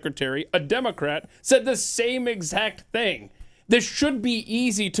Commerce Secretary, a Democrat, said the same exact thing. This should be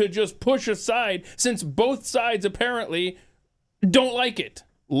easy to just push aside since both sides apparently don't like it.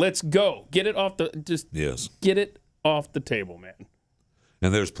 Let's go. Get it off get it off the table, man.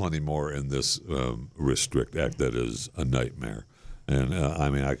 And there's plenty more in this Restrict Act that is a nightmare. And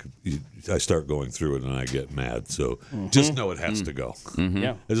I start going through it and I get mad. So just know it has to go.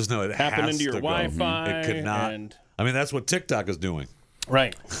 Yeah. I just know it Happen has into your to go. Wi-Fi. It cannot. I mean, that's what TikTok is doing.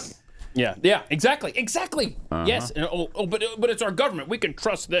 Right. Yeah, exactly. Yes. But it's our government. We can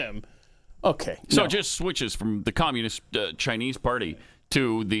trust them. Okay. So it just switches from the Communist Chinese Party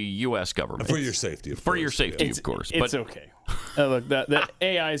to the U.S. government. For your safety, of course. It's okay. Look, that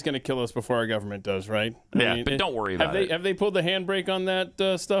AI is going to kill us before our government does, right? But don't worry about it. Have they pulled the handbrake on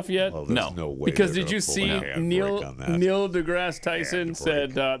that stuff yet? Well, there's no way. Because did you see Neil deGrasse Tyson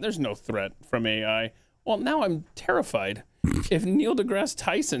said there's no threat from AI? Well, now I'm terrified. If Neil deGrasse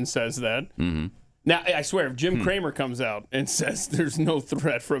Tyson says that, now I swear, if Jim Cramer comes out and says there's no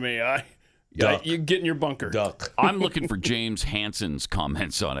threat from AI, you get in your bunker. Duck. I'm looking for James Hansen's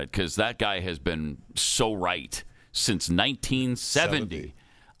comments on it because that guy has been so right since 1970.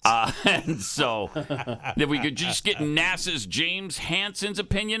 And so if we could just get NASA's James Hansen's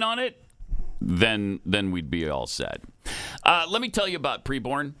opinion on it, then we'd be all set. Let me tell you about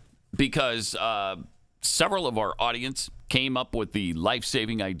Preborn because several of our audience came up with the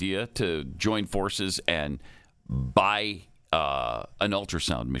life-saving idea to join forces and buy an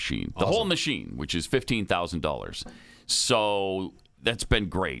ultrasound machine. The whole machine, which is $15,000. So that's been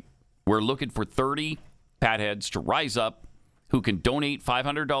great. We're looking for 30 Patheads to rise up who can donate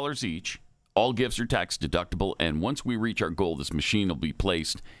 $500 each. All gifts are tax deductible. And once we reach our goal, this machine will be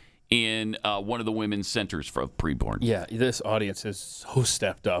placed in one of the women's centers for Preborn. Yeah, this audience is so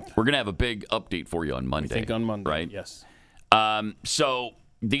stepped up. We're going to have a big update for you on Monday. I think on Monday, right? Yes. So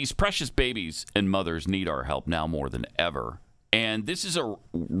these precious babies and mothers need our help now more than ever. And this is a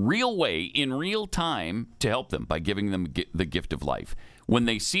real way, in real time, to help them by giving them the gift of life. When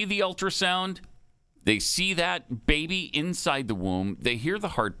they see the ultrasound, they see that baby inside the womb, they hear the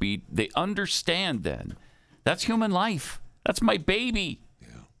heartbeat, they understand then. That's human life. That's my baby. Yeah.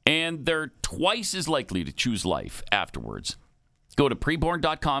 And they're twice as likely to choose life afterwards. Go to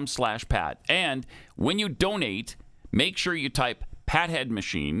preborn.com/Pat. And when you donate, make sure you type Pathead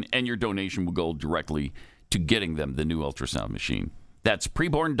Machine, and your donation will go directly to getting them the new ultrasound machine. That's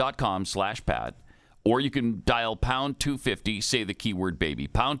preborn.com/Pat. Or you can dial pound 250, say the keyword baby.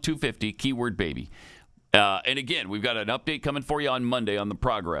 Pound 250, keyword baby. And again, we've got an update coming for you on Monday on the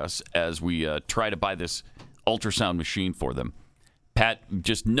progress as we try to buy this ultrasound machine for them. Pat,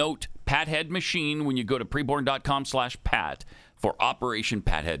 just note Pathead Machine when you go to preborn.com/Pat for Operation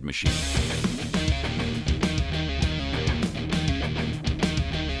Pathead Machine.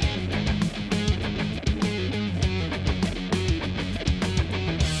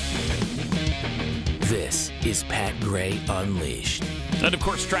 This is Pat Gray Unleashed. And, of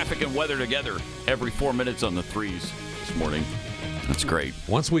course, traffic and weather together every 4 minutes on the threes this morning. That's great.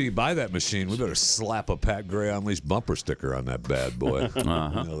 Once we buy that machine, we better slap a Pat Gray Unleashed bumper sticker on that bad boy. You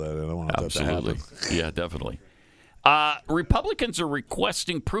know that, I don't want that to happen. Yeah, definitely. Republicans are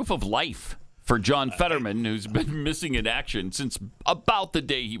requesting proof of life for John Fetterman, who's been missing in action since about the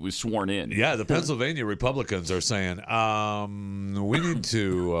day he was sworn in. Yeah, the Pennsylvania Republicans are saying, we need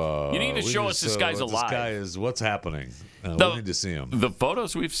to... you need to show us this guy's alive. This guy is, what's happening? We need to see him. The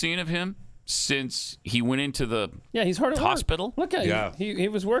photos we've seen of him since he went into the he's hard at hospital. Look at he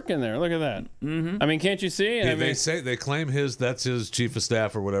was working there. Look at that. Mm-hmm. I mean, can't you see? They claim that's his chief of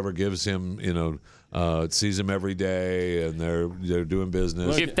staff or whatever gives him, sees him every day, and they're doing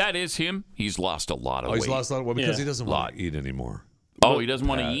business. If that is him, he's lost a lot of weight. He's lost a lot of weight because he doesn't want to eat anymore. Oh, he doesn't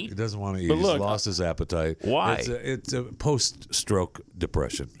want to eat? He doesn't want to eat. He's lost his appetite. Why? It's a post-stroke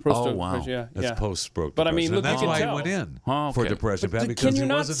depression. Oh, wow. It's post-stroke depression. But I mean, look, and that's why he went in for depression, Pat, because can you he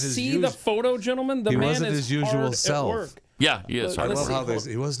not wasn't his see the photo, gentlemen? The he man wasn't is his usual hard self. At work. Yeah, he is. I love how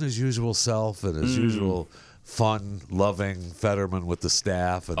he wasn't his usual self and his usual fun, loving Fetterman with the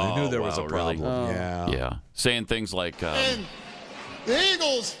staff, and they knew there was a problem. Really? Yeah. Saying things like... and the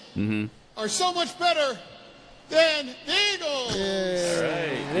Eagles are so much better than the Eagles. There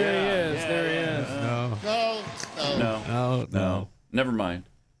he is. There he is. No. Never mind.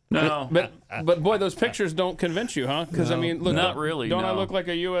 No. But boy, those pictures don't convince you, huh? Because, I mean, look. Not really, Don't I look like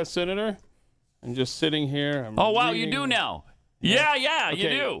a U.S. Senator? I'm just sitting here. Wow, you do now. Yeah, okay. you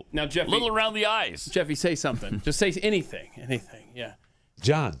do. Now, Jeffy. A little around the eyes. Jeffy, say something. Just say anything. Yeah.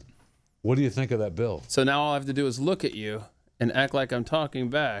 John, what do you think of that bill? So now all I have to do is look at you and act like I'm talking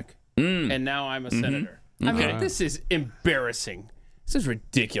back, and now I'm a senator. I mean, this is embarrassing. This is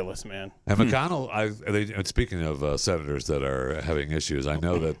ridiculous, man. And McConnell, speaking of senators that are having issues, I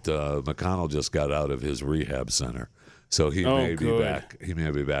know that McConnell just got out of his rehab center, so he may be back. He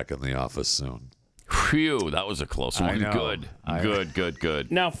may be back in the office soon. Phew, that was a close one. Good.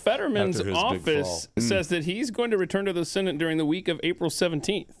 Now, Fetterman's office says that he's going to return to the Senate during the week of April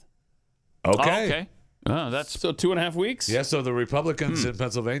 17th. Okay. Oh, that's so 2.5 weeks. Yeah. So the Republicans in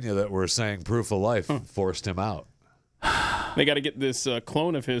Pennsylvania that were saying proof of life forced him out. They got to get this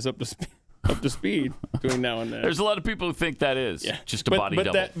clone of his up to speed. up to speed between now and then. There's a lot of people who think that is just a body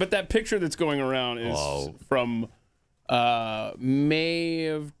double. But that picture that's going around is from May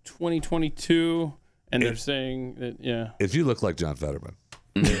of 2022, and they're saying that if you look like John Fetterman.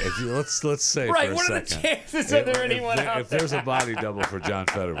 If you, let's say right, for a what second, are the chances that there anyone out there? If there's a body double for John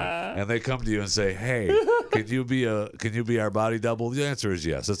Fetterman and they come to you and say, "Hey, can you be our body double?" The answer is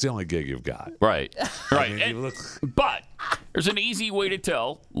yes. That's the only gig you've got. Right. I mean, but there's an easy way to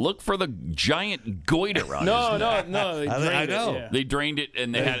tell. Look for the giant goiter on his neck. No. They drained I know. It, yeah. They drained it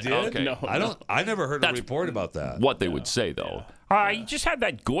and they had did? Okay. No, I never heard a report about that. What they would say though. He just had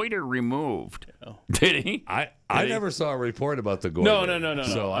that goiter removed. Did he? I never saw a report about the goiter. No.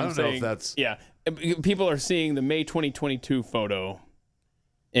 So I don't know if that's... Yeah. People are seeing the May 2022 photo,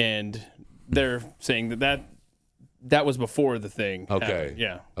 and they're saying that was before the thing happened.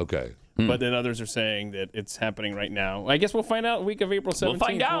 Yeah. Okay. But then others are saying that it's happening right now. I guess we'll find out the week of April 17th. We'll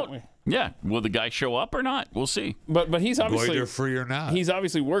find out. Won't Yeah. Will the guy show up or not? We'll see. But he's obviously... Goiter free or not. He's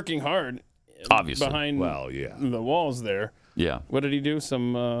obviously working hard. Obviously. Behind the walls there. Yeah. What did he do?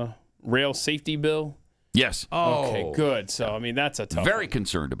 Some rail safety bill? Yes. Okay, good. So, I mean, that's a tough Very one.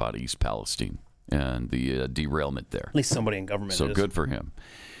 concerned about East Palestine and the derailment there. At least somebody in government So is. good for him.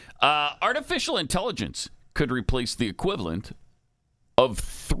 Artificial intelligence could replace the equivalent of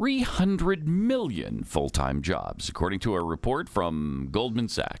 300 million full-time jobs, according to a report from Goldman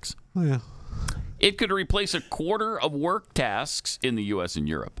Sachs. Oh, yeah. It could replace a quarter of work tasks in the U.S. and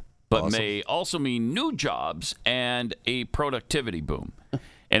Europe, but may also mean new jobs and a productivity boom.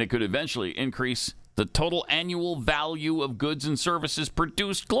 And it could eventually increase the total annual value of goods and services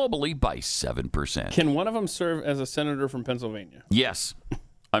produced globally by 7%. Can one of them serve as a senator from Pennsylvania? Yes,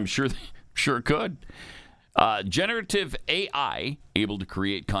 I'm sure it could. Generative AI, able to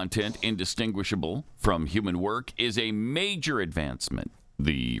create content indistinguishable from human work, is a major advancement,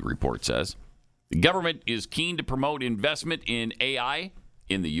 the report says. The government is keen to promote investment in AI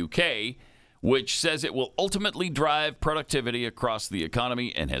in the UK, which says it will ultimately drive productivity across the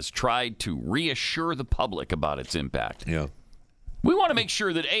economy and has tried to reassure the public about its impact. Yeah. We want to make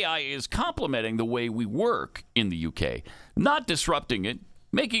sure that AI is complementing the way we work in the UK, not disrupting it,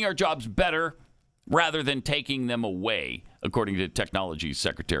 making our jobs better rather than taking them away, according to Technology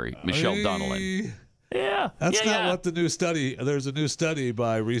Secretary Michelle Donnellan. Yeah. That's not what the new study... There's a new study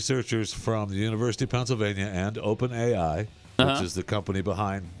by researchers from the University of Pennsylvania and OpenAI, which is the company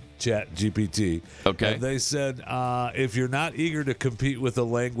behind ChatGPT. Okay. And they said if you're not eager to compete with a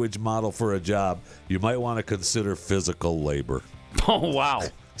language model for a job, you might want to consider physical labor. Oh, wow.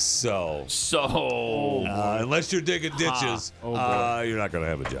 So unless you're digging ditches, you're not going to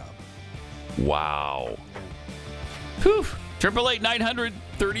have a job. Wow. Whew.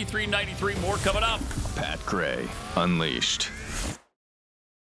 888-900-3393. More coming up. Pat Gray Unleashed.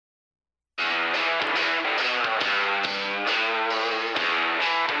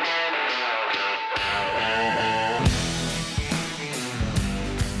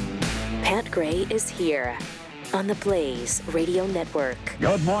 Pat Gray is here on the Blaze Radio Network.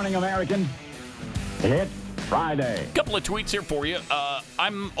 Good morning, American. It's Friday. Couple of tweets here for you.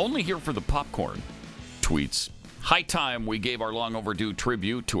 I'm only here for the popcorn tweets. High time we gave our long overdue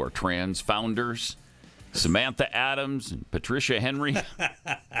tribute to our trans founders, Samantha Adams and Patricia Henry.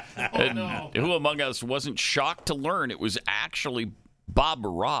 Who among us wasn't shocked to learn it was actually Bob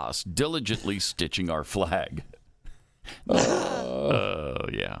Ross diligently stitching our flag?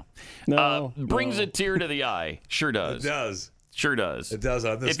 Yeah. Brings a tear to the eye. Sure does. It does. Sure does. It does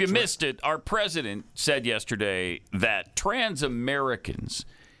on this. If you missed it, our president said yesterday that trans Americans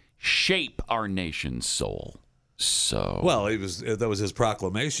shape our nation's soul. So well, that was his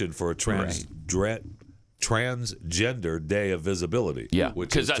proclamation for a transgender day of visibility. Yeah, which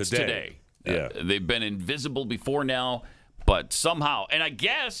because is that's today. Yeah, they've been invisible before now, but somehow, and I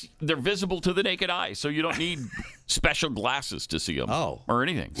guess they're visible to the naked eye, so you don't need special glasses to see them or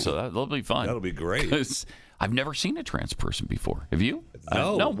anything. So that'll be fun. That'll be great. I've never seen a trans person before. Have you?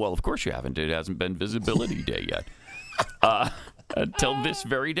 No. No. Well, of course you haven't. It hasn't been Visibility Day yet. Until this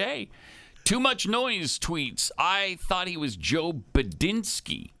very day. Too much noise tweets. I thought he was Joe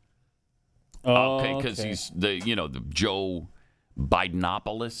Badinsky. Okay, because he's the Joe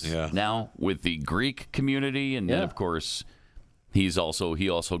Bidenopoulos now with the Greek community, and then of course he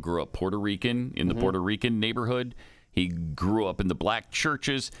also grew up Puerto Rican in the Puerto Rican neighborhood. He grew up in the black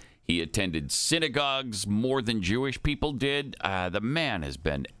churches. He attended synagogues more than Jewish people did. The man has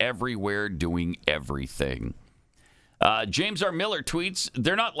been everywhere doing everything. James R. Miller tweets,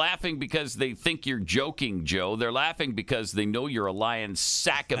 they're not laughing because they think you're joking, Joe. They're laughing because they know you're a lying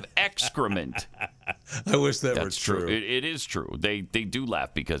sack of excrement. I wish that That's were true. It is true. They do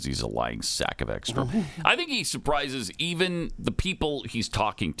laugh because he's a lying sack of extra. I think he surprises even the people he's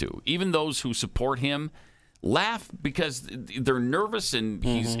talking to, even those who support him. Laugh because they're nervous and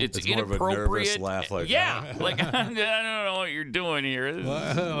it's inappropriate. More of a nervous laugh, like like I don't know what you're doing here. This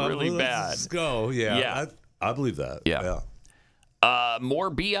is really bad. Let's go. Yeah. I believe that. Yeah. More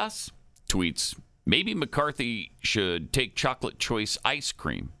BS tweets. Maybe McCarthy should take chocolate choice ice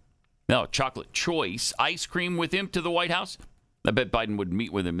cream. No, chocolate choice ice cream with him to the White House. I bet Biden would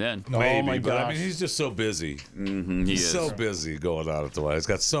meet with him then. Maybe, my but gosh. I mean, he's just so busy. He's so busy going on at the White House. He's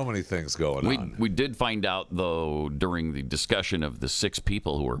got so many things going on. We did find out, though, during the discussion of the 6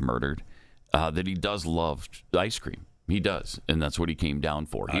 people who were murdered, that he does love ice cream. He does, and that's what he came down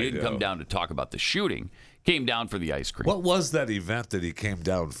for. He didn't come down to talk about the shooting. Came down for the ice cream. What was that event that he came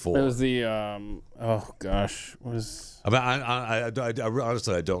down for? It was the what is? I mean, I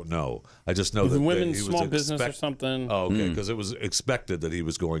honestly I don't know. I just know that women's he small was business or something. Oh, okay, because it was expected that he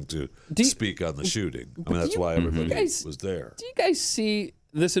was going to speak on the shooting. I mean, that's why everybody was there. Do you guys see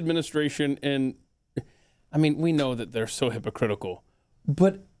this administration? And I mean, we know that they're so hypocritical,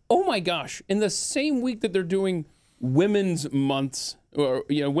 but oh my gosh, in the same week that they're doing Women's Months or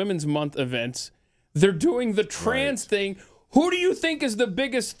Women's Month events, they're doing the trans thing. Who do you think is the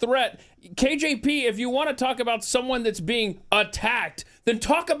biggest threat? KJP, if you want to talk about someone that's being attacked, then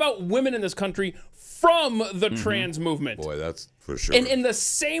talk about women in this country from the trans movement. Boy, that's for sure. And in the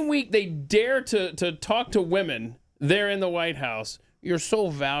same week they dare to talk to women there in the White House. You're so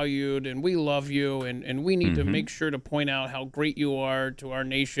valued, and we love you, and we need to make sure to point out how great you are to our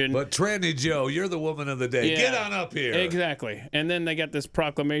nation. But Tranny Joe, you're the woman of the day. Yeah, get on up here. Exactly. And then they got this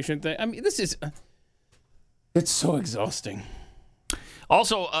proclamation thing. I mean, this is... It's so exhausting.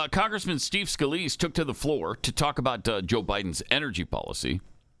 Also, Congressman Steve Scalise took to the floor to talk about Joe Biden's energy policy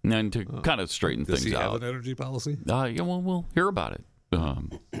and to kind of straighten things out. Does he have an energy policy? Yeah, well, we'll hear about it.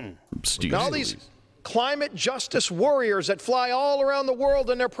 Steve Now Scalise. these climate justice warriors that fly all around the world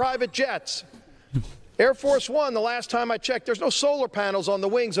in their private jets. Air Force One, the last time I checked, there's no solar panels on the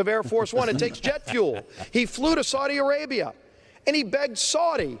wings of Air Force One. It takes jet fuel. He flew to Saudi Arabia, and he begged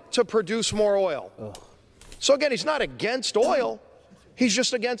Saudi to produce more oil. So again, he's not against oil. He's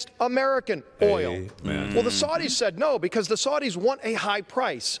just against American oil. Well, the Saudis said no because the Saudis want a high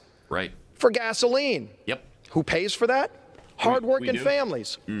price for gasoline. Yep. Who pays for that? Hardworking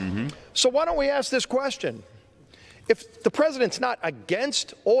families. So why don't we ask this question? If the president's not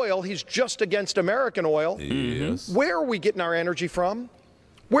against oil, he's just against American oil. Yes. Where are we getting our energy from?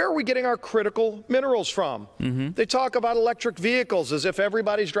 Where are we getting our critical minerals from? They talk about electric vehicles as if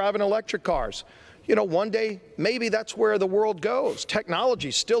everybody's driving electric cars. You know, one day, maybe that's where the world goes. Technology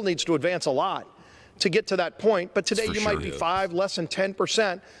still needs to advance a lot to get to that point. But today, you might be less than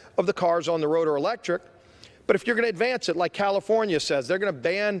 10% of the cars on the road are electric. But if you're going to advance it, like California says, they're going to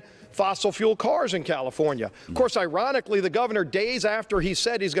ban fossil fuel cars in California. Of course, ironically, the governor, days after he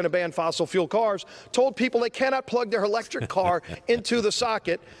said he's going to ban fossil fuel cars, told people they cannot plug their electric car into the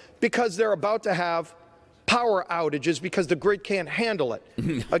socket because they're about to have power outages because the grid can't handle it.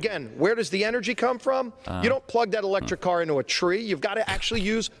 Again, where does the energy come from? You don't plug that electric car into a tree. You've got to actually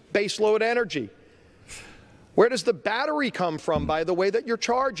use baseload energy. Where does the battery come from, by the way, that you're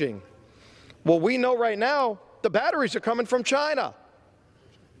charging? Well, we know right now the batteries are coming from China.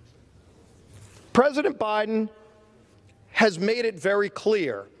 President Biden has made it very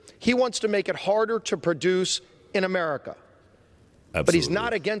clear. He wants to make it harder to produce in America. Absolutely. But he's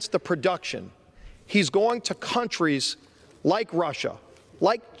not against the production. He's going to countries like Russia,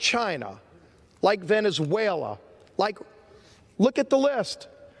 like China, like Venezuela, look at the list.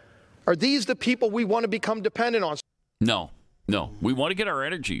 Are these the people we want to become dependent on? No. We want to get our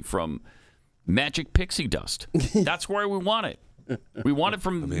energy from magic pixie dust. That's where we want it. We want it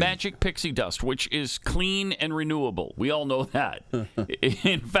from magic pixie dust, which is clean and renewable. We all know that.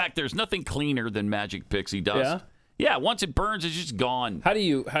 In fact, there's nothing cleaner than magic pixie dust. Yeah, once it burns, it's just gone. How do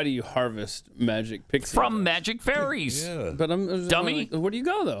you harvest magic pixie from dust? magic fairies? But I'm dummy. Where do you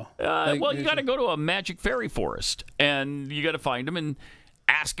go though? Well, you got to go to a magic fairy forest, and you got to find them and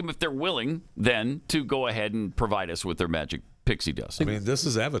ask them if they're willing then to go ahead and provide us with their magic pixie dust. I mean, this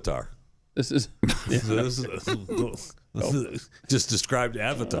is Avatar. This is just described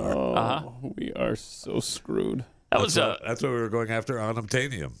Avatar. We are so screwed. That's what we were going after on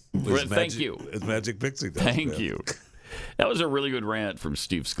Obtanium. Thank you. It's magic pixie dust. Thank you. That was a really good rant from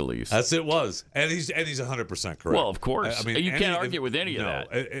Steve Scalise. It was, and he's 100% correct. Well, of course. I mean, you can't argue with any of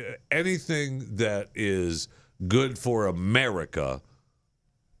that. Anything that is good for America,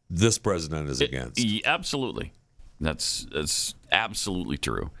 this president is against. Absolutely. That's absolutely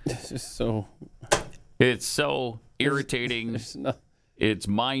true. This is so. It's so irritating. It's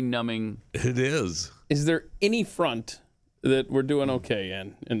mind-numbing. It is. Is there any front that we're doing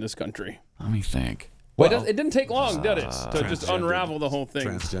okay in this country? Let me think. Well, it didn't take long, did it, to just unravel the whole thing?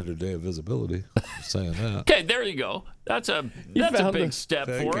 Transgender Day of Visibility. Saying that. Okay, there you go. That's a big step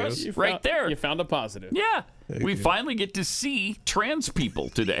for us, right there. You found a positive. Yeah, we finally get to see trans people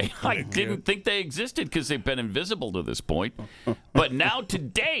today. I didn't think they existed because they've been invisible to this point. But now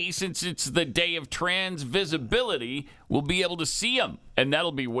today, since it's the day of trans visibility, we'll be able to see them, and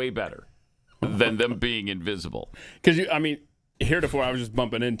that'll be way better than them being invisible. Because heretofore I was just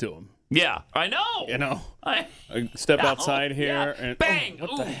bumping into them. Yeah, I know. You know, I step outside here and bang!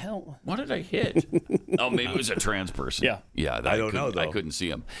 What the hell? What did I hit? Oh, maybe it was a trans person. Yeah. I don't know. Though. I couldn't see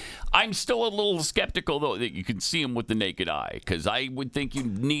him. I'm still a little skeptical though that you can see him with the naked eye, because I would think you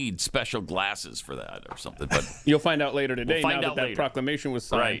need special glasses for that or something. But you'll find out later today. We'll now that proclamation was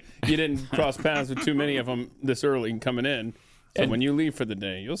signed, right? You didn't cross paths with too many of them this early coming in. So when you leave for the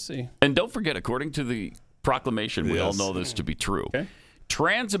day, you'll see. And don't forget, according to the proclamation, we all know this to be true. Okay.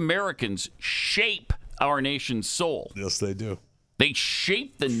 Trans Americans shape our nation's soul. Yes, they do. They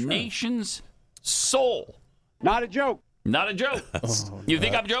shape the nation's soul. Not a joke. Not a joke. You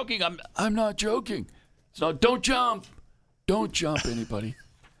think I'm joking? I'm not joking. So don't jump. Don't jump, anybody.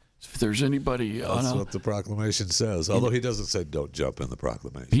 If there's anybody... That's what the proclamation says. Although he doesn't say don't jump in the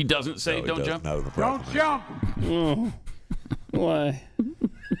proclamation. He doesn't say don't jump? Not in the Don't proclamation. jump. Why?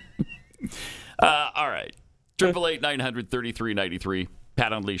 All right. 888-900-3393.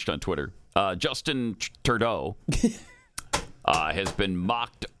 Pat Unleashed on Twitter. Justin Trudeau has been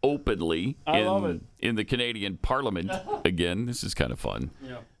mocked openly in the Canadian Parliament again. This is kind of fun.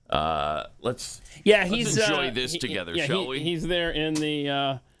 Yeah. Let's he's enjoy this together, shall we? He's there in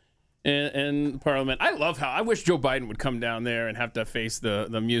the in Parliament. I wish Joe Biden would come down there and have to face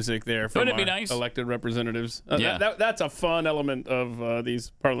the music there from Wouldn't it be our nice? elected representatives. Yeah. That's a fun element of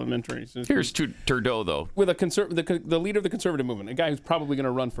these parliamentary systems. Here's Trudeau, though. With the leader of the conservative movement, a guy who's probably going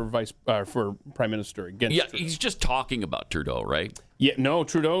to run for prime minister against. Yeah, Trudeau. he's just talking about Trudeau, right? Yeah, no,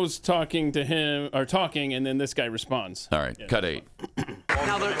 Trudeau's talking to him, and then this guy responds. All right, cut 8.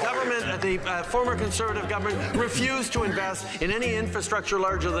 Now, the government, the former Conservative government, refused to invest in any infrastructure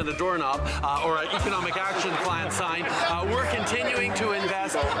larger than a doorknob or an economic action plan sign. We're continuing to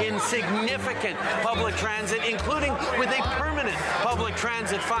invest in significant public transit, including with a permanent public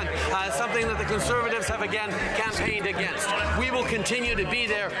transit fund, something that the Conservatives have again campaigned against. We will continue to be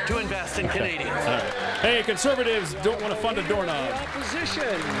there to invest in Canadians. Right. Hey, Conservatives don't want to fund a doorknob.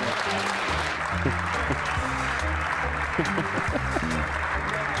 Opposition.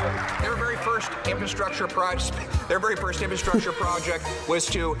 Their very first infrastructure project was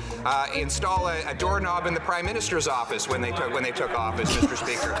to install a doorknob in the Prime Minister's office when they took office, Mr.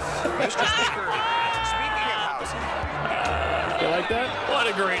 Speaker. Mr. Speaker, speaking of housing. You like that? What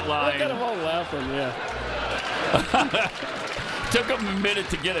a great line. Look at them all laughing, yeah. Took a minute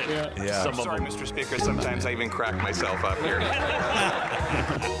to get it. Yeah. I'm sorry, Mr. Speaker. Sometimes I even crack myself up here.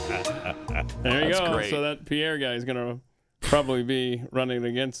 There you That's go. great. So that Pierre guy is going to probably be running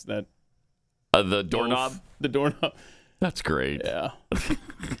against that. The doorknob? The doorknob. That's great. Yeah.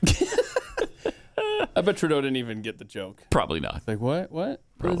 I bet Trudeau didn't even get the joke. Probably not. Like, what? What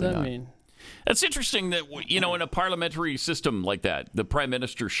Probably does that not. mean? It's interesting that, in a parliamentary system like that, the prime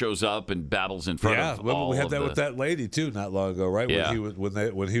minister shows up and babbles in front of all we had of that with that lady too not long ago, right? Yeah.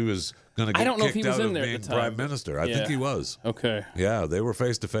 When he was going to I don't know get if he kicked was out in of there at being the time. prime minister. I think he was. Okay. Yeah, they were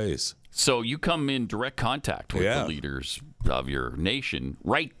face to face. So you come in direct contact with the leaders of your nation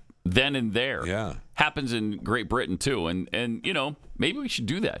right then and there. Yeah. Happens in Great Britain too. And maybe we should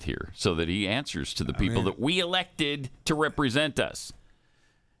do that here so that he answers to the people that we elected to represent us.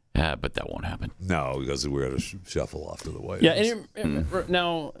 But that won't happen. No, because we're going to shuffle off to the White Yeah, House. and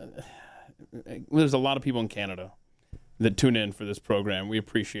now there's a lot of people in Canada that tune in for this program. We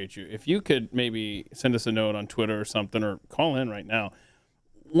appreciate you. If you could maybe send us a note on Twitter or something, or call in right now.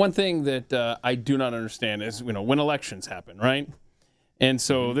 One thing that I do not understand is, when elections happen, right? And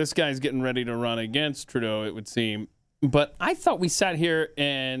so this guy's getting ready to run against Trudeau, it would seem. But I thought we sat here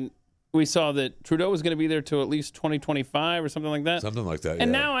and we saw that Trudeau was going to be there till at least 2025 or something like that. Something like that, And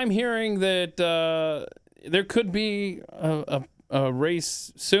yeah. now I'm hearing that there could be a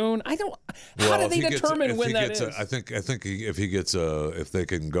race soon. How do they determine when that is? I think if he gets if they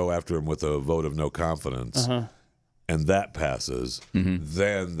can go after him with a vote of no confidence, and that passes,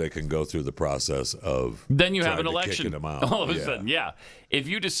 then they can go through the process of then you have trying an to election. kicking them out. All of a sudden, yeah. If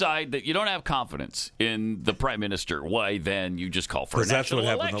you decide that you don't have confidence in the prime minister, why then you just call for a Because that's national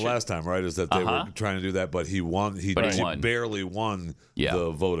what election. happened the last time, right? Is that they were trying to do that, but he won. He barely won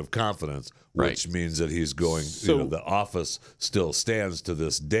the vote of confidence, which means that he's going. So, the office still stands to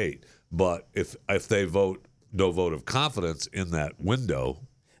this date. But if they vote no vote of confidence in that window.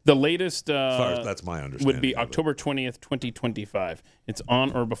 The latest that's my understanding would be October 20th, 2025. It's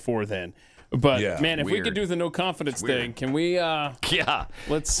on or before then. But, man, if we could do the no confidence thing, can we?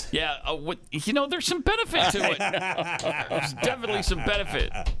 Let's. Yeah, there's some benefit to it. There's definitely some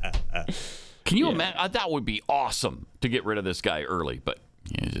benefit. Can you imagine? That would be awesome to get rid of this guy early, but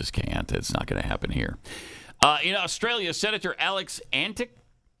you just can't. It's not going to happen here. In Australia, Senator Alex Antic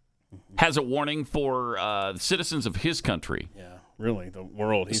has a warning for citizens of his country. Yeah. Really, the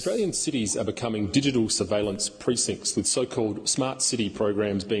world. Australian cities are becoming digital surveillance precincts with so-called smart city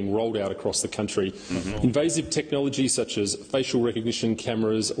programs being rolled out across the country. Invasive technology such as facial recognition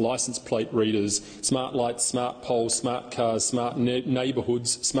cameras, licence plate readers, smart lights, smart poles, smart cars, smart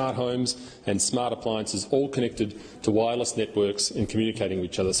neighbourhoods, smart homes and smart appliances, all connected to wireless networks and communicating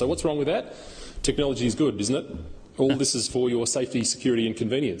with each other. So what's wrong with that? Technology is good, isn't it? All this is for your safety, security and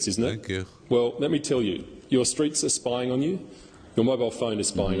convenience, isn't it? Thank you. Well, let me tell you, your streets are spying on you. Your mobile phone is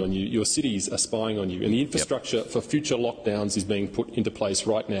spying on you. Your cities are spying on you. And the infrastructure for future lockdowns is being put into place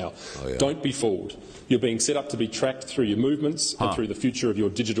right now. Don't be fooled. You're being set up to be tracked through your movements and through the future of your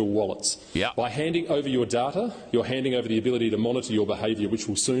digital wallets. By handing over your data, you're handing over the ability to monitor your behaviour, which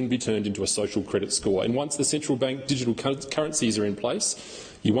will soon be turned into a social credit score. And once the central bank digital currencies are in place,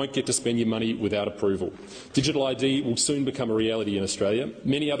 you won't get to spend your money without approval. Digital ID will soon become a reality in Australia.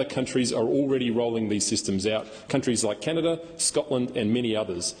 Many other countries are already rolling these systems out, countries like Canada, Scotland and many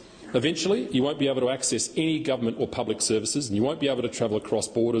others. Eventually, you won't be able to access any government or public services, and you won't be able to travel across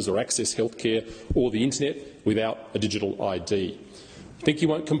borders or access healthcare or the internet without a digital ID. Think you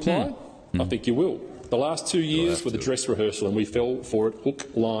won't comply? I think you will. The last 2 years were the dress rehearsal, and we fell for it hook,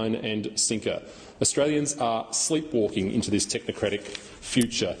 line and sinker. Australians are sleepwalking into this technocratic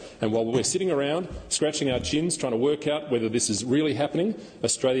future. And while we're sitting around scratching our chins trying to work out whether this is really happening,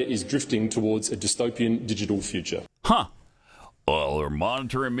 Australia is drifting towards a dystopian digital future. Well, they're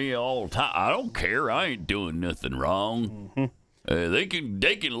monitoring me all the time. I don't care. I ain't doing nothing wrong. They can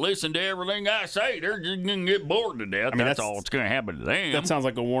listen to everything I say. They're just going to get bored to death. That's all that's going to happen to them. That sounds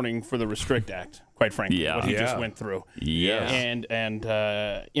like a warning for the Restrict Act, quite frankly, what he just went through. Yeah. And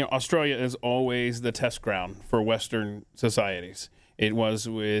Australia is always the test ground for Western societies. It was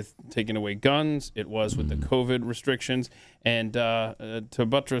with taking away guns. It was with the COVID restrictions. And to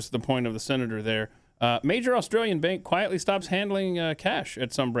buttress the point of the senator there, major Australian bank quietly stops handling cash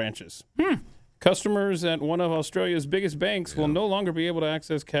at some branches. Customers at one of Australia's biggest banks will no longer be able to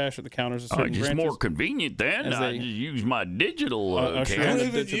access cash at the counters of certain just branches. more convenient then. I just use my digital cash. I don't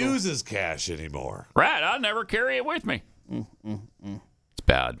even use his cash anymore. Right, I never carry it with me. It's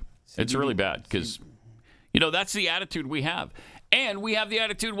bad. It's really bad because, that's the attitude we have. And we have the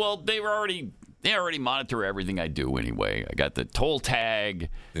attitude, well, they already monitor everything I do anyway. I got the toll tag.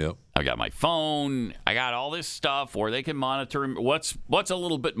 Yep. I got my phone. I got all this stuff where they can monitor what's a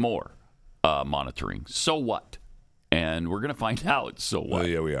little bit more monitoring. So what? And we're going to find out. So what?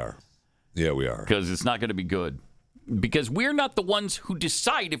 Yeah, we are. Yeah, we are. Because it's not going to be good. Because we're not the ones who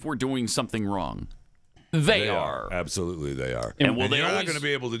decide if we're doing something wrong. They are. Absolutely, they are. And you're not going to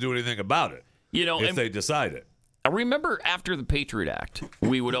be able to do anything about it. If they decide it. I remember after the Patriot Act,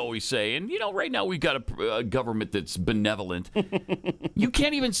 we would always say, and right now we've got a government that's benevolent. You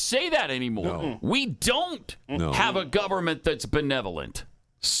can't even say that anymore. No. We don't have a government that's benevolent.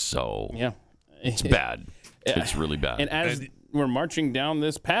 So it's bad. It's really bad. And as we're marching down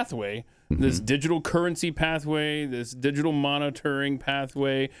this pathway, this digital currency pathway, this digital monitoring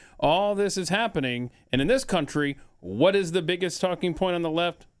pathway, all this is happening. And in this country, what is the biggest talking point on the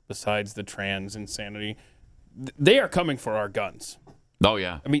left besides the trans insanity? They are coming for our guns. Oh,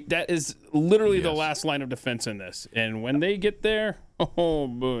 yeah. I mean, that is literally the last line of defense in this. And when they get there, oh,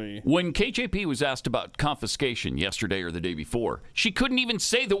 boy. When KJP was asked about confiscation yesterday or the day before, she couldn't even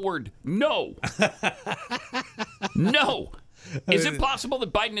say the word no. No. Is it possible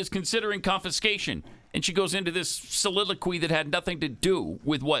that Biden is considering confiscation? And she goes into this soliloquy that had nothing to do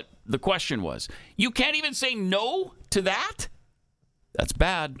with what the question was. You can't even say no to that? That's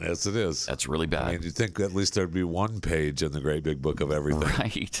bad. Yes, it is. That's really bad. I mean, you'd think at least there'd be one page in the great big book of everything.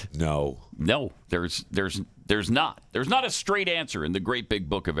 Right. No, there's not. There's not a straight answer in the great big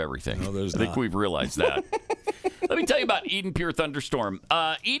book of everything. No, there's I think not. we've realized that. Let me tell you about Eden Pure Thunderstorm.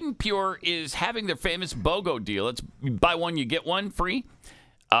 Eden Pure is having their famous BOGO deal. It's buy one, you get one free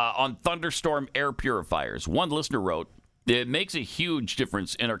on Thunderstorm air purifiers. One listener wrote, it makes a huge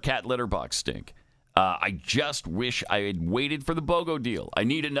difference in our cat litter box stink. I just wish I had waited for the BOGO deal. I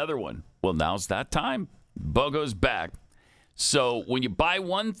need another one. Well, now's that time. BOGO's back. So when you buy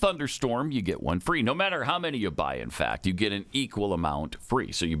one Thunderstorm, you get one free. No matter how many you buy, in fact, you get an equal amount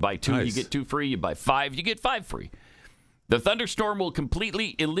free. So you buy two, you get two free. You buy five, you get five free. The Thunderstorm will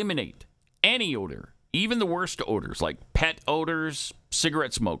completely eliminate any odor, even the worst odors like pet odors,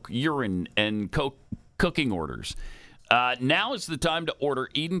 cigarette smoke, urine, and cooking odors. Now is the time to order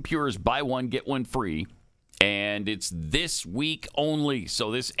Eden Pure's buy one, get one free. And it's this week only.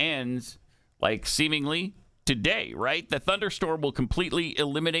 So this ends like seemingly today, right? The Thunderstorm will completely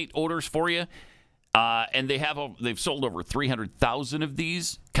eliminate odors for you. And they've sold over 300,000 of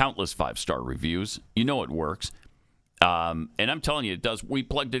these, countless 5-star reviews. You know it works. And I'm telling you, it does. We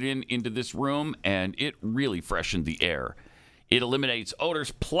plugged it into this room, and it really freshened the air. It eliminates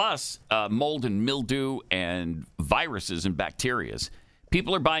odors plus mold and mildew and viruses and bacteria.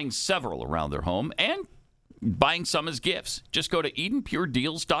 People are buying several around their home and buying some as gifts. Just go to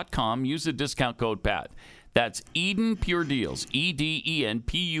EdenPureDeals.com. Use the discount code PAT. That's Eden Pure Deals,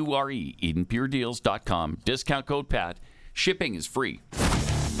 EdenPure, EdenPureDeals.com. Discount code PAT. Shipping is free.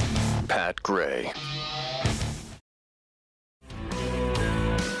 Pat Gray.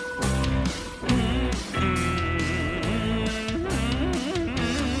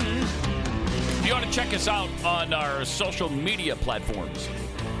 If you want to check us out on our social media platforms,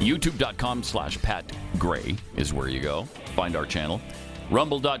 YouTube.com/Pat Gray is where you go. Find our channel.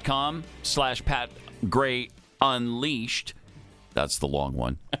 Rumble.com/Pat Gray Unleashed. That's the long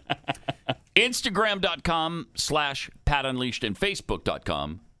one. Instagram.com/Pat Unleashed and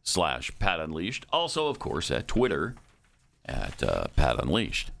Facebook.com/Pat Unleashed. Also, of course, at Twitter at Pat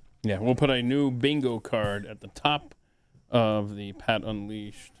Unleashed. Yeah, we'll put a new bingo card at the top of the Pat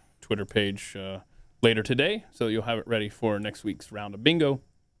Unleashed Twitter page later today, so you'll have it ready for next week's round of bingo.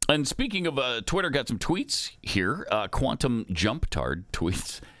 And speaking of Twitter, got some tweets here. Quantum Jumptard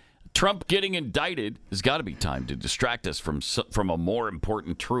tweets, Trump getting indicted has got to be time to distract us from a more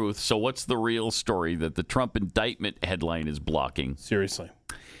important truth. So what's the real story that the Trump indictment headline is blocking? Seriously.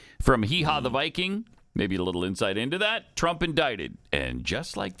 From Hee Haw the Viking, maybe a little insight into that. Trump indicted. And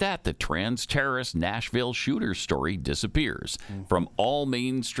just like that, the trans-terrorist Nashville shooter story disappears from all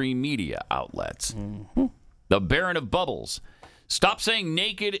mainstream media outlets. The Baron of Bubbles. Stop saying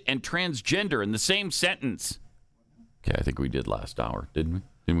naked and transgender in the same sentence. Okay, I think we did last hour, didn't we?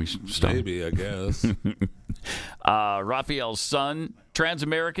 Didn't we stop? Maybe, I guess. Raphael's son. Trans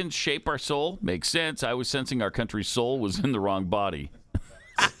Americans shape our soul. Makes sense. I was sensing our country's soul was in the wrong body.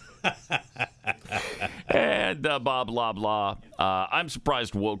 And blah, blah, blah. I'm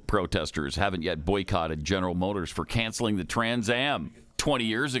surprised woke protesters haven't yet boycotted General Motors for canceling the Trans Am 20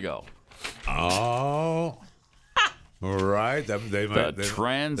 years ago. Oh. Right.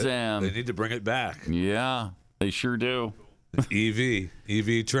 Trans Am. They need to bring it back. Yeah, they sure do.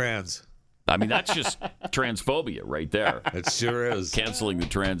 EV trans. I mean, that's just transphobia right there. It sure is. Canceling the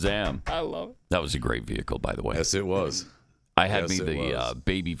Trans Am. I love it. That was a great vehicle, by the way. Yes, it was. I had the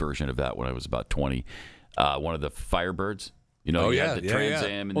baby version of that when I was about 20. One of the Firebirds. You know, you had the Trans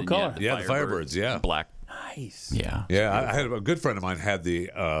Am and then you had the Firebirds, yeah. Black. Nice. Yeah. Yeah, I had a good friend of mine had the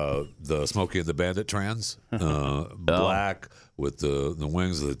Smokey and the Bandit Trans, black with the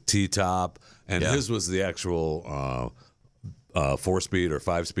wings of the T-top, and his was the actual 4-speed or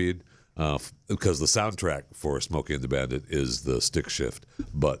 5-speed, because the soundtrack for Smokey and the Bandit is the stick shift,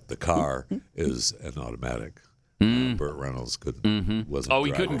 but the car is an automatic. Burt Reynolds wasn't. Oh,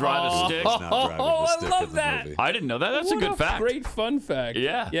 he couldn't drive a stick. He's not driving the stick I love in the that. movie. I didn't know that. That's a good fact. Great fun fact.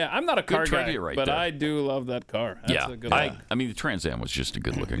 Yeah. Yeah, I'm not a car guy, trivia right but there. I do love that car. That's a good I mean, the Trans Am was just a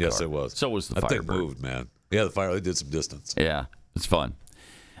good-looking car. Yes, it was. So was the that Firebird. thing moved, man. Yeah, the Firebird did some distance. Yeah, it's fun.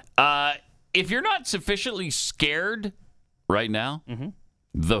 If you're not sufficiently scared right now,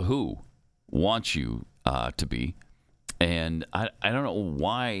 The Who wants you to be. And I don't know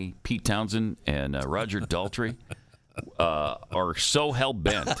why Pete Townsend and Roger Daltrey are so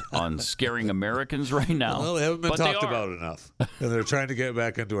hell-bent on scaring Americans right now. Well, they haven't been talked about enough. And they're trying to get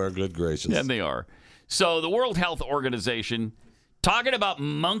back into our good graces. And they are. So the World Health Organization talking about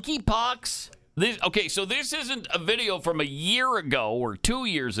monkeypox. So this isn't a video from a year ago or 2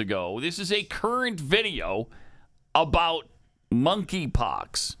 years ago. This is a current video about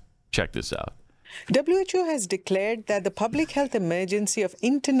monkeypox. Check this out. WHO has declared that the public health emergency of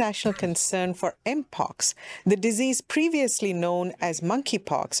international concern for Mpox, the disease previously known as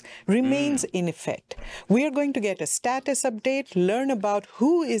monkeypox, remains in effect. We are going to get a status update, learn about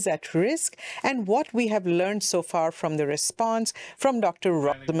who is at risk, and what we have learned so far from the response from Dr.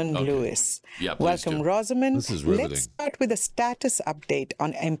 Rosamund Lewis. Yeah, welcome, Rosamund. This is riveting. Let's start with a status update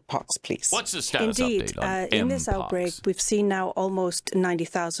on Mpox, please. What's the status Indeed. update on In this Mpox? outbreak, we've seen now almost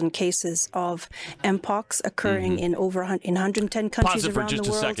 90,000 cases of Mpox occurring in over 110 countries Pause it for around just the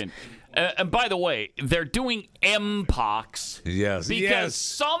a world. second. And by the way, they're doing Mpox. Yes. Because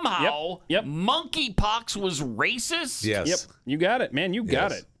somehow monkeypox was racist. Yes. Yep. You got it, man. You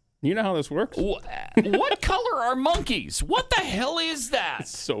got it. You know how this works? What color are monkeys? What the hell is that?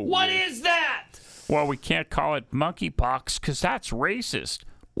 What is that? Well, we can't call it monkeypox because that's racist.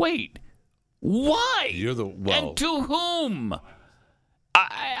 Wait. Why? You're the And to whom?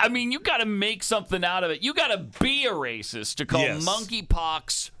 I mean, you got to make something out of it. You got to be a racist to call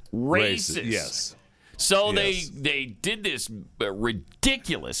monkeypox racist. Yes. So Yes. they did this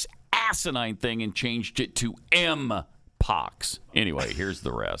ridiculous, asinine thing and changed it to Mpox. Anyway, here's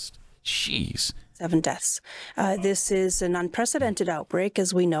the rest. Jeez. 7 deaths. This is an unprecedented outbreak,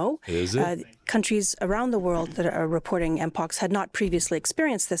 as we know. Is it? Countries around the world that are reporting Mpox had not previously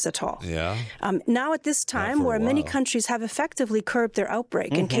experienced this at all. Yeah. Now at this time, where many countries have effectively curbed their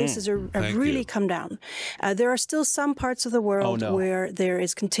outbreak and cases have really come down, there are still some parts of the world where there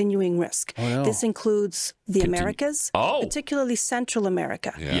is continuing risk. This includes the Americas, particularly Central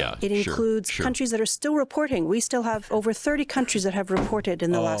America. Yeah, It includes countries that are still reporting. We still have over 30 countries that have reported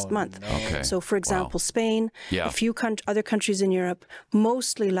in the last month. Okay. So, for example, Spain, Yeah. a few other countries in Europe,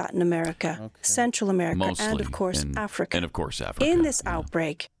 mostly Latin America, Central America, and of course Africa. And of course Africa. In this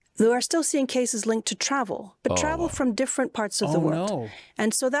outbreak, they are still seeing cases linked to travel, but travel from different parts of the world.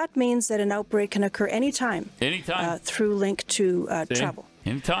 And so that means that an outbreak can occur anytime. Through link to travel.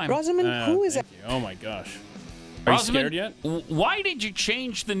 Anytime. Rosamund, who is thank you. Oh, my gosh. Are you scared yet? Why did you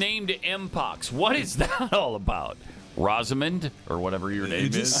change the name to Mpox? What is that all about? Rosamund, or whatever your name You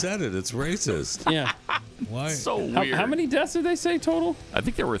is? just said it. It's racist. Yeah. Why? So weird. How many deaths did they say total? I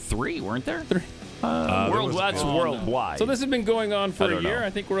think there were 3, weren't there? 3. That's worldwide. So this has been going on for I a don't year. know. I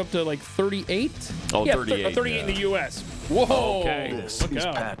think we're up to like 38. Oh, yeah, 38. 38 in the U.S. Whoa. Okay. This Look is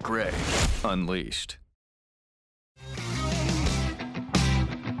out. Pat Gray, Unleashed.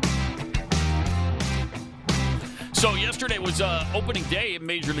 So yesterday was opening day in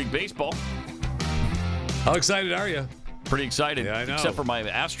Major League Baseball. How excited are you? Pretty excited. Yeah, I know. Except for my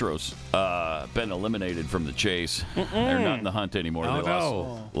Astros, been eliminated from the chase. They're not in the hunt anymore.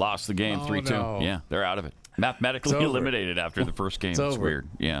 Oh, They lost the game 3-2. no. Yeah, they're out of it. Mathematically It's over. eliminated after the first game. It's over. weird.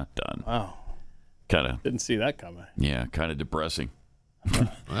 Yeah, done. Wow. Kind of. Didn't see that coming. Yeah, kind of depressing.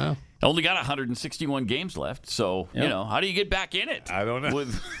 Wow. Only got 161 games left, so you know how do you get back in it? I don't know.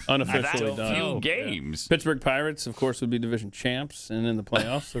 With Unofficially that done. few games. Pittsburgh Pirates, of course, would be division champs and in the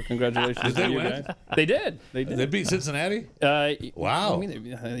playoffs. So congratulations Did to they you win? guys. They did. They did. They beat Cincinnati? Wow. Wow. I mean,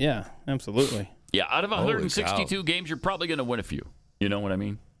 yeah, absolutely. Yeah, out of Holy 162 cow. games, you're probably going to win a few. You know what I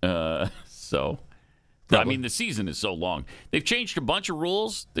mean? So, I mean, the season is so long. They've changed a bunch of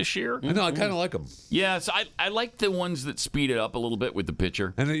rules this year. I know. I kind of like them. Yes, I like the ones that speed it up a little bit with the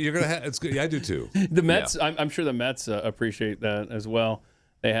pitcher. And you're gonna have. It's good. Yeah, I do too. The Mets, I'm sure the Mets appreciate that as well.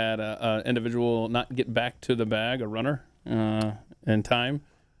 They had an individual not get back to the bag, a runner, in time,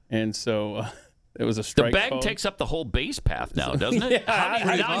 and so it was a The strike. bag called. takes up the whole base path now, doesn't it? Yeah,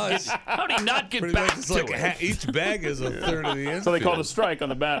 how do you not get Pretty back much, it's to like it? each bag is a third of the infield. So they called a strike on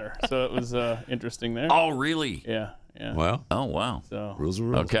the batter. So it was interesting there. Oh, really? Yeah, yeah. Well, Oh, wow. So rules are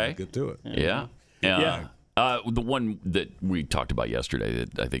rules. Okay. Get to it. Yeah. Yeah. The one that we talked about yesterday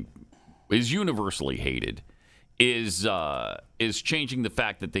that I think is universally hated is changing the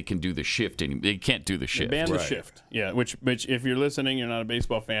fact that they can do the shift. They can't do the shift. Ban the shift. Yeah, which if you're listening, you're not a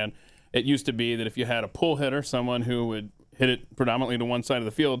baseball fan. It used to be that if you had a pull hitter, someone who would hit it predominantly to one side of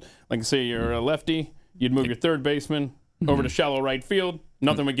the field, like say you're a lefty, you'd move your third baseman over to shallow right field,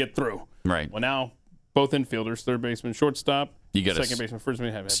 nothing would get through. Right. Well, now both infielders, third baseman, shortstop, You gotta second baseman, first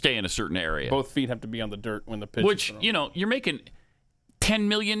baseman, have Stay in a certain area. both feet have to be on the dirt when the pitch. Which, is you're making 10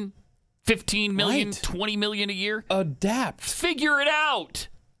 million, 15 million, Right. 20 million a year. Adapt. Figure it out.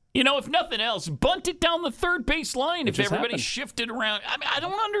 If nothing else, bunt it down the third base line if just everybody happened. shifted around. I mean, I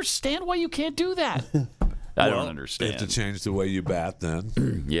don't understand why you can't do that. I don't You understand. have to change the way you bat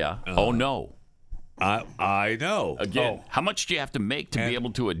then. Yeah. Oh, no. I know. Again, how much do you have to make to be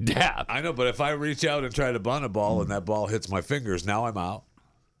able to adapt? I know, but if I reach out and try to bunt a ball and that ball hits my fingers, now I'm out.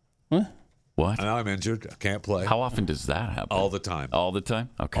 Well, What? Now I'm injured. I can't play. How often does that happen? All the time. All the time?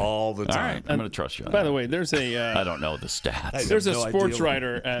 Okay. All the time. All right. I'm going to trust you on By that. the way, there's a. I don't know the stats. There's a sports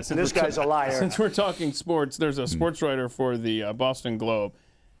writer. This guy's a liar. Since we're talking sports, there's a sports writer for the Boston Globe.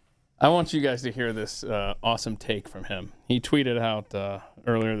 I want you guys to hear this awesome take from him. He tweeted out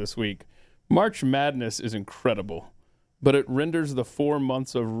earlier this week, March Madness is incredible, but it renders the 4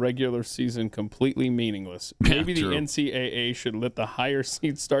 months of regular season completely meaningless. Maybe the NCAA should let the higher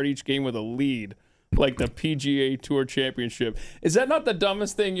seeds start each game with a lead, like the PGA Tour Championship. Is that not the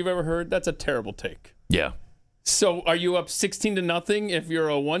dumbest thing you've ever heard? That's a terrible take. Yeah. So are you up 16-0 if you're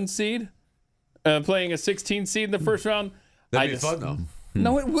a 1 seed playing a 16 seed in the first round? That'd be fun, though.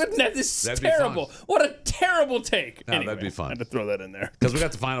 No, it wouldn't. This is terrible. What a terrible take. No, anyway, that'd be fun. I had to throw that in there. Because we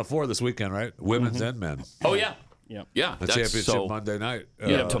got the Final Four this weekend, right? Women's and men. Oh, yeah. Yep. Yeah. The championship Monday night.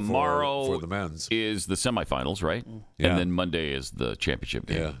 Tomorrow for the men's is the semifinals, right? Yeah. And then Monday is the championship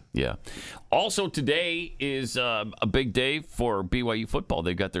game. Yeah. Also, today is a big day for BYU football.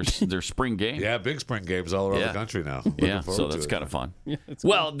 They've got their spring game. Yeah, big spring games all around the country now. Yeah, so that's kind of fun. Yeah,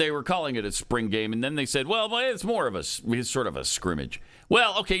 well, they were calling it a spring game, and then they said, well, it's more of it's sort of a scrimmage.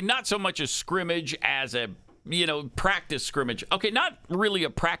 Well, okay, not so much a scrimmage as a practice scrimmage. Okay, not really a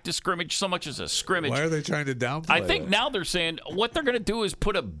practice scrimmage so much as a scrimmage. Why are they trying to downplay I think it? now they're saying what they're going to do is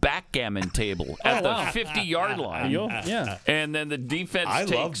put a backgammon table at the 50-yard line. Yeah. And then the defense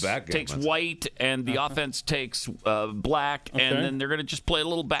takes white and the offense takes black, and then they're going to just play a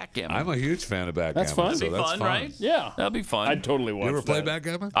little backgammon. I'm a huge fan of backgammon. That's fun. That'd be fun, right? Yeah. That'd be fun. I'd totally watch You ever play that.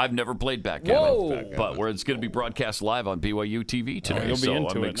 backgammon? I've never played backgammon. Whoa. But where it's going to be broadcast live on BYU TV today, you'll be so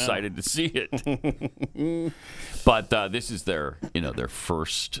into I'm it excited to see it. But this is their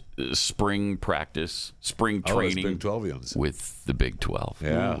first spring practice, spring training Big 12 youngs. with the Big 12.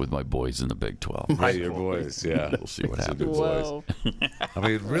 Yeah. With my boys in the Big 12. Right, your boys, yeah. We'll see what happens. Boys. I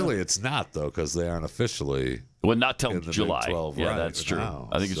mean, really, it's not, though, because they aren't officially Well, not till in the July. Big 12 Yeah, right that's true. now,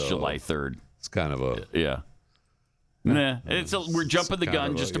 I think it's so July 3rd. It's kind of a... Yeah. Nah, we're jumping the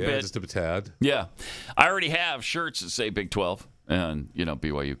gun just a bit. Just a tad. Yeah. I already have shirts that say Big 12 and,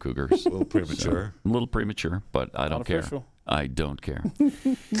 BYU Cougars. A little premature. A little premature, but I don't care. Official. I don't care.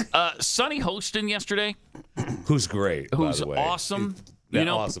 Sonny Hostin yesterday. Who's great, Who's by the way. awesome. Awesome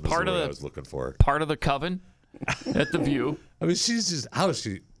part is the of word I was looking for. Part of the coven at the View. I mean, she's just... How is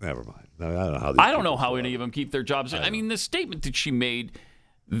she... Never mind. I don't know how. I don't know how any of them keep their jobs. I mean, the statement that she made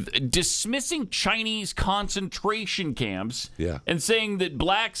dismissing Chinese concentration camps and saying that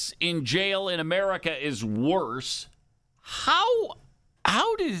blacks in jail in America is worse. How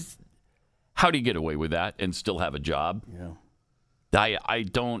do you get away with that and still have a job? Yeah. I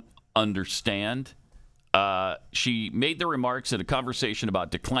don't understand. She made the remarks in a conversation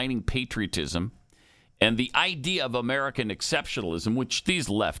about declining patriotism and the idea of American exceptionalism, which these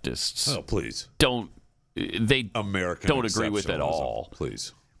leftists don't agree with at all.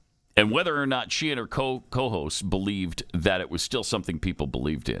 Please. And whether or not she and her co-host believed that it was still something people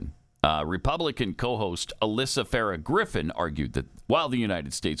believed in. Republican co-host Alyssa Farah Griffin argued that while the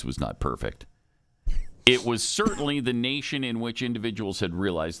United States was not perfect, it was certainly the nation in which individuals had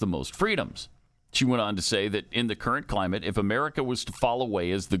realized the most freedoms. She went on to say that in the current climate, if America was to fall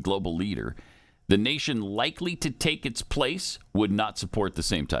away as the global leader, the nation likely to take its place would not support the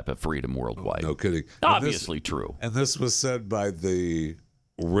same type of freedom worldwide. No kidding. Obviously true. And this was said by the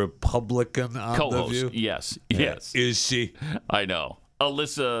Republican on Co-host, The View? yes. Is she? I know.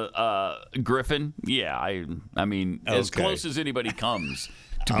 Alyssa Griffin, yeah, I mean, as close as anybody comes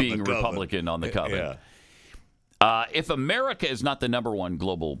to being Republican on the coven. Yeah. If America is not the number one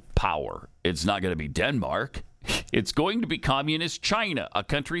global power, it's not going to be Denmark. It's going to be communist China, a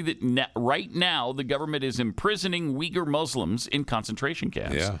country that right now the government is imprisoning Uyghur Muslims in concentration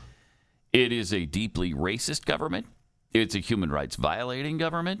camps. Yeah. It is a deeply racist government. It's a human rights violating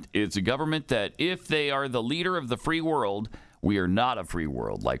government. It's a government that if they are the leader of the free world, we are not a free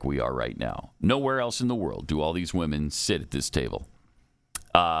world like we are right now. Nowhere else in the world do all these women sit at this table.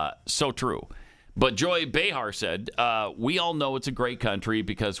 So true. But Joy Behar said, we all know it's a great country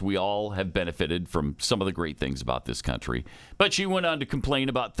because we all have benefited from some of the great things about this country. But she went on to complain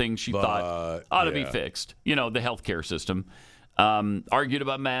about things she thought ought to be fixed. The healthcare system. Argued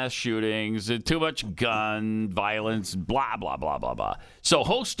about mass shootings, too much gun violence, blah, blah, blah, blah, blah. So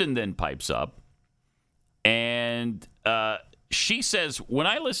Hostin then pipes up, and she says, when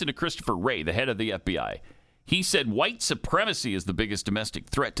I listen to Christopher Wray, the head of the FBI, he said white supremacy is the biggest domestic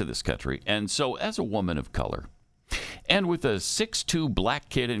threat to this country. And so as a woman of color, and with a 6'2" black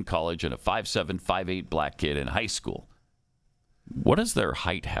kid in college and a 5'7", 5'8" black kid in high school, What does their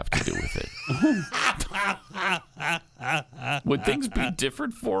height have to do with it? Would things be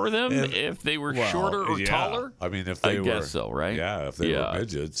different for them if they were shorter or taller? I mean, if they were, guess so, right? Yeah, if they were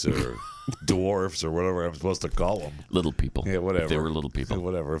midgets or dwarfs or whatever I'm supposed to call them. Little people. Yeah, whatever. If they were little people.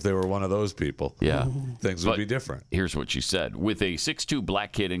 Whatever. If they were one of those people. Yeah. Things would be different. Here's what she said. With a 6'2"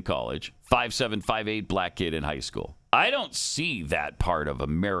 black kid in college, 5'7", 5'8" black kid in high school. I don't see that part of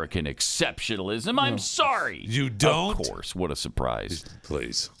American exceptionalism. I'm sorry. You don't? Of course. What a surprise.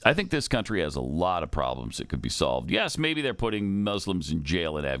 Please. I think this country has a lot of problems that could be solved. Yes, maybe they're putting Muslims in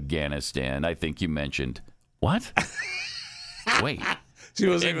jail in Afghanistan. I think you mentioned. What? Wait. She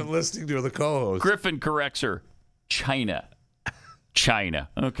wasn't even listening to the co-host. Griffin corrects her. China.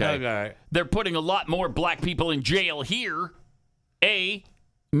 Okay. They're putting a lot more black people in jail here. A,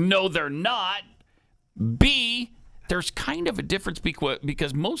 no, they're not. B, there's kind of a difference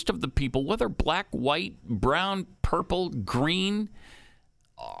because most of the people, whether black, white, brown, purple, green,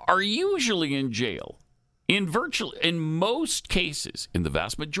 are usually in jail. In most cases, in the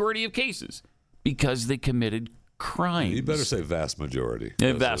vast majority of cases, because they committed crimes. You better say vast majority.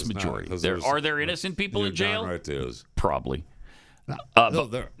 Vast majority. Are there innocent people in jail? Right, there is. Probably.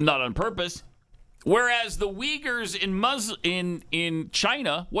 But not on purpose. Whereas the Uyghurs in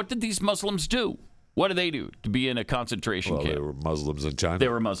China, what did these Muslims do? What did they do to be in a concentration camp? They were Muslims in China. They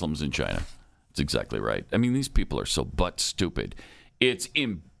were Muslims in China. That's exactly right. I mean, these people are so butt stupid. It's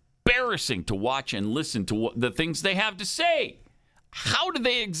embarrassing to watch and listen to the things they have to say. How do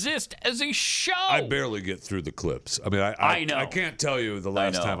they exist as a show? I barely get through the clips. I mean, I know. I can't tell you the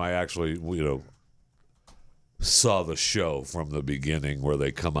last time I actually, saw the show from the beginning where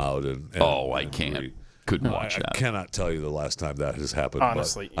they come out and I can't. Couldn't watch that. I cannot tell you the last time that has happened.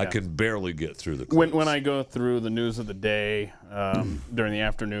 Honestly, I can barely get through the clips. When I go through the news of the day during the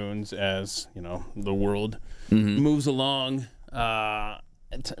afternoons, as the world moves along,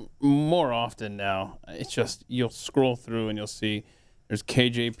 more often now, it's just you'll scroll through and you'll see there's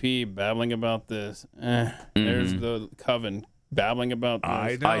KJP babbling about this. There's the Coven babbling about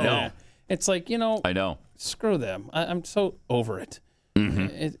this. I know. It's like I know. Screw them. I'm so over it.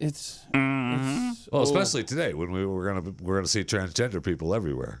 It's especially today when we're gonna see transgender people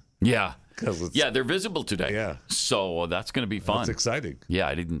everywhere. Yeah, they're visible today. Yeah, so that's gonna be fun. That's exciting.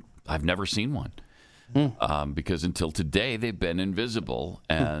 Yeah, I've never seen one because until today they've been invisible,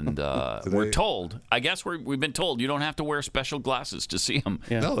 and we're told. I guess we've been told you don't have to wear special glasses to see them.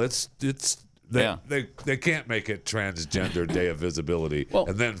 Yeah. No, they can't make it Transgender Day of Visibility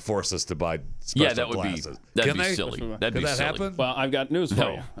and then force us to buy special glasses. That'd be silly. Could that happen? Well, I've got news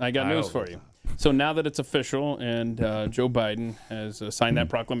for you. I got news for you. So now that it's official and Joe Biden has signed that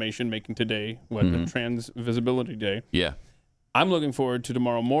proclamation making today the Trans Visibility Day. Yeah. I'm looking forward to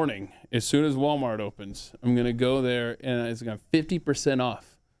tomorrow morning. As soon as Walmart opens, I'm going to go there and it's going to 50%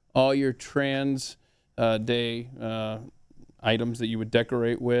 off all your Trans Day items that you would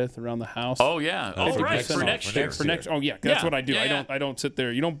decorate with around the house. Oh yeah. Oh right. For next year. Oh yeah. That's what I do. I don't sit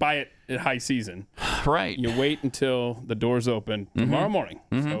there. You don't buy it at high season. Right. You wait until the doors open tomorrow morning.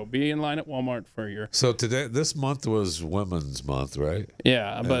 So be in line at Walmart for your. So this month was Women's Month, right?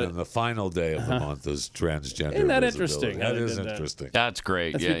 Yeah, and then the final day of the month is Transgender. Isn't that interesting? That is interesting. That's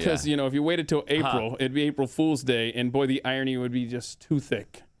great. That's because if you waited till April, it'd be April Fool's Day, and boy, the irony would be just too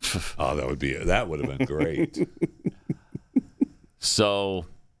thick. That would have been great. So,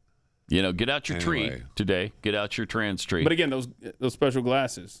 get out your tree today. Get out your trans tree. But again, those special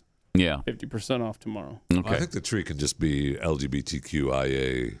glasses. Yeah. 50% off tomorrow. Okay. I think the tree can just be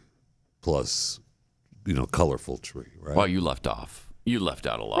LGBTQIA plus, colorful tree, right? Well, you left out a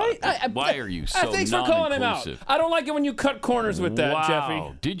lot. Right? Why are you so thanks for calling him out. I don't like it when you cut corners with that, Jeffy.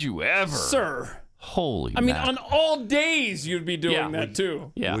 Did you ever? Sir. Holy I mean, on all days you'd be doing that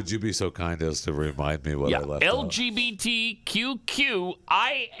too. Yeah. Would you be so kind as to remind me what I left out?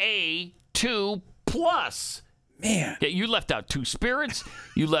 LGBTQIA2 plus. Man. Yeah, you left out two spirits.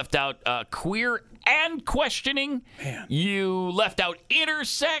 You left out queer and questioning. Man. You left out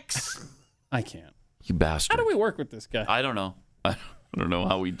intersex. I can't. You bastard. How do we work with this guy? I don't know. I don't know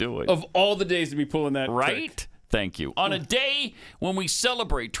how we do it. Of all the days to be pulling that right? trick. Thank you. On a day when we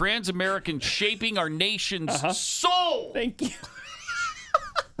celebrate trans Americans shaping our nation's soul. Thank you.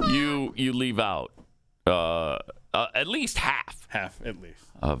 You leave out at least half at least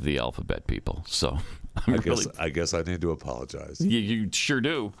of the alphabet people. So I guess I need to apologize. You sure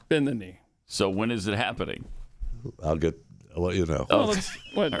do. Bend the knee. So when is it happening? I'll let you know. Well,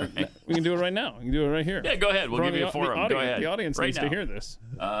 right. We can do it right now. We can do it right here. Yeah, go ahead. We'll give you a forum. Go ahead. The audience needs to hear this.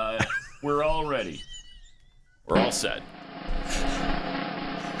 We're all ready. We're all set.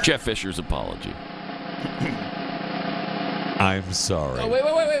 Jeff Fisher's apology. I'm sorry.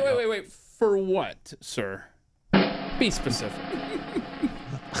 Oh, wait. For what, sir? Be specific.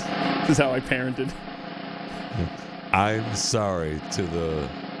 This is how I parented. I'm sorry to the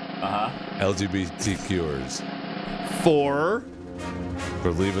LGBTQers. For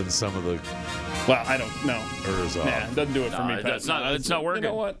leaving some of the I don't know. Ers off. Yeah, it doesn't do it for me. It's not working. You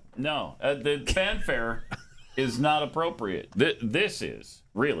know what? No, the fanfare is not appropriate. This is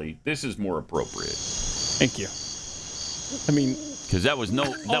more appropriate. Thank you. I mean, because that was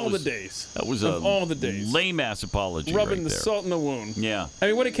all the days. That was all the days. Lame ass apology. Rubbing right the there. salt in the wound. Yeah. I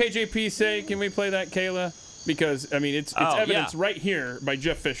mean, what did KJP say? Can we play that, Kayla? Because I mean, it's evidence right here by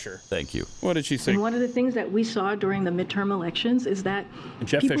Jeff Fisher. Thank you. What did she say? And one of the things that we saw during the midterm elections is that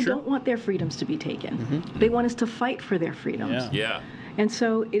people don't want their freedoms to be taken. Mm-hmm. They want us to fight for their freedoms. Yeah. And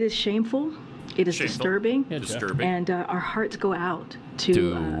so it is shameful. It is disturbing. Disturbing. And our hearts go out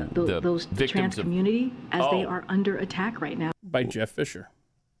to those the trans community as they are under attack right now. By Jeff Fisher.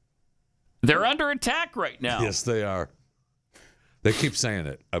 They're under attack right now. Yes, they are. They keep saying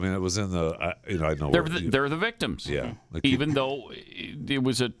it. I mean, it was in the, I know. They're the victims. Yeah. Even though it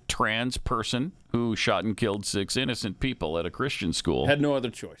was a trans person who shot and killed 6 innocent people at a Christian school. Had no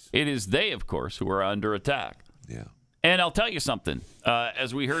other choice. It is they, of course, who are under attack. Yeah. And I'll tell you something.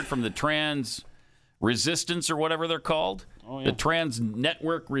 As we heard from the trans resistance or whatever they're called, the trans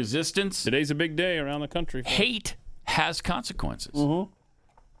network resistance. Today's a big day around the country. Hate has consequences. Mm-hmm.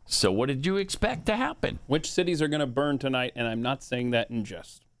 So what did you expect to happen? Which cities are going to burn tonight? And I'm not saying that in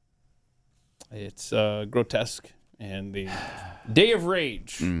jest. It's grotesque. And the Day of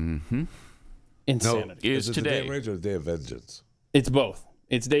Rage. Mm-hmm. Insanity. No, is it today. The Day of Rage or the Day of Vengeance? It's both.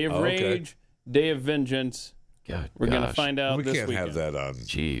 It's Day of Rage, Day of Vengeance. We're going to find out this weekend. We can't have that on.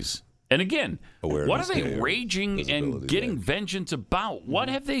 Jeez. And again, what are they raging and getting vengeance about? What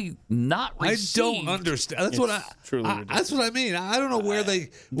have they not received? I don't understand. That's that's what I mean. I don't know where they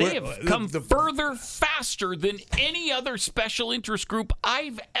have come further faster than any other special interest group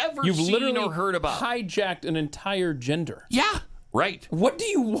I've ever seen or heard about. Hijacked an entire gender. Yeah, right. What do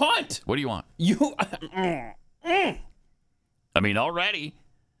you want? What do you want? I mean, already,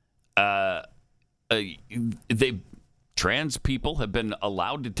 trans people have been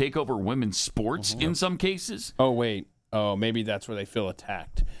allowed to take over women's sports in some cases. Oh, wait. Oh, maybe that's where they feel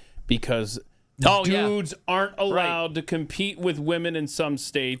attacked. Because dudes aren't allowed to compete with women in some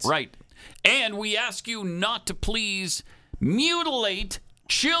states. Right. And we ask you not to please mutilate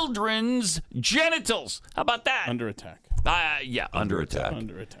children's genitals. How about that? Under attack. Under attack.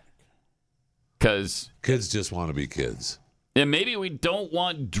 Under attack. Because kids just want to be kids. And maybe we don't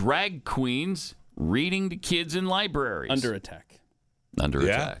want drag queens reading to kids in libraries. Under attack. Under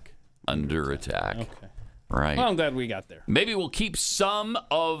attack. Okay. Right. Well, I'm glad we got there. Maybe we'll keep some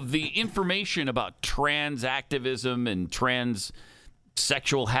of the information about trans activism and trans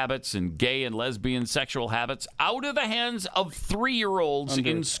sexual habits and gay and lesbian sexual habits out of the hands of 3-year-olds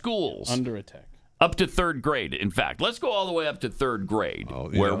in schools. Under attack. Up to 3rd grade. In fact, let's go all the way up to 3rd grade,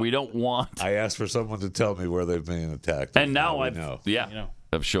 where we don't want. I asked for someone to tell me where they've been attacked. And now I know.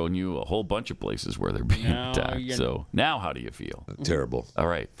 I've shown you a whole bunch of places where they're being attacked. So now how do you feel? Terrible. All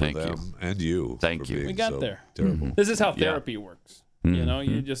right. Thank you. And you. Thank you. We got there. Terrible. This is how therapy works. You know,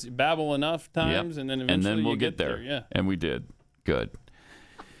 you just babble enough times and then eventually we'll you get there. Yeah. And we did. Good.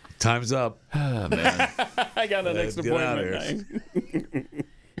 Time's up. Man. I got an next appointment.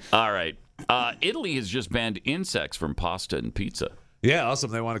 All right. Italy has just banned insects from pasta and pizza. Yeah, awesome.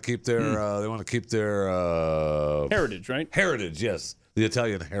 They want to keep their heritage, right? Heritage, yes. The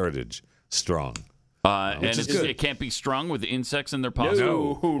Italian heritage strong. And it can't be strung with insects in their pasta.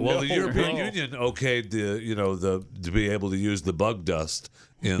 No. Well, the European Union okayed to be able to use the bug dust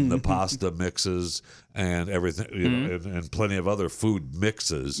in the pasta mixes and everything, and plenty of other food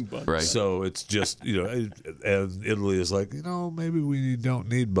mixes. Right. So it's just and Italy is like, maybe we don't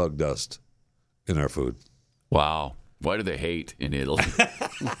need bug dust in our food. Wow. Why do they hate in Italy?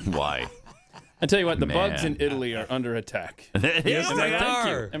 Why? I tell you what, the bugs in Italy are under attack. Yes, they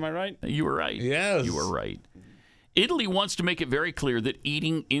are. Am I right? You were right. Yes. You were right. Italy wants to make it very clear that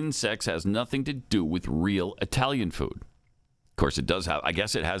eating insects has nothing to do with real Italian food. Of course, it does have. I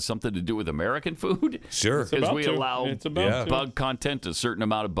guess it has something to do with American food. Sure. Because we allow bug content, a certain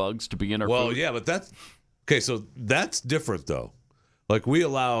amount of bugs to be in our food. Well, yeah, but that's... Okay, so that's different, though. Like, we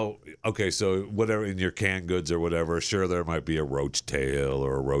allow... Okay, so whatever, in your canned goods or whatever, sure, there might be a roach tail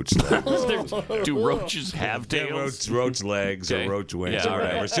or a roach leg. Do roaches have tails? Yeah, roach legs or roach wings or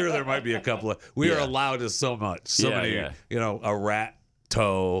whatever. Right. Sure, there might be a couple of... We are allowed to so much. So many, a rat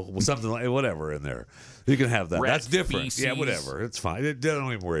toe, something like... Whatever in there. You can have that. Rat That's different. feces. Yeah, whatever. It's fine.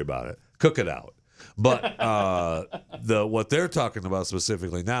 Don't even worry about it. Cook it out. But what they're talking about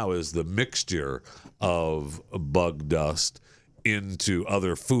specifically now is the mixture of bug dust into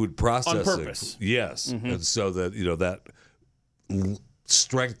other food processing. On purpose. Yes. And so that, that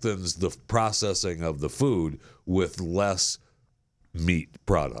strengthens the processing of the food with less meat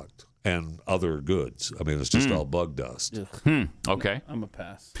product and other goods. I mean, it's just all bug dust. Okay. I'm a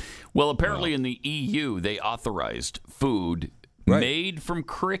pass. Well, apparently in the EU, they authorized food made from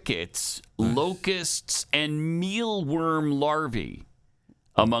crickets, locusts, and mealworm larvae,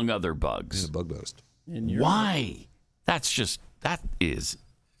 among other bugs. Yeah, bug dust. Why? That is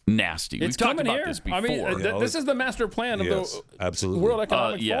nasty. We've talked about this before. I mean, this is the master plan of the World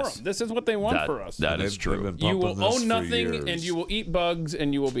Economic Forum. This is what they want for us. That is true. You will own nothing, and you will eat bugs,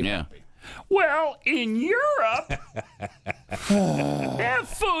 and you will be happy. Well, in Europe, they have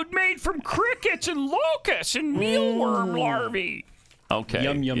food made from crickets and locusts and mealworm larvae. Okay.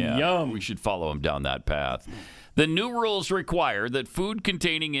 Yum, yum, yum. We should follow them down that path. The new rules require that food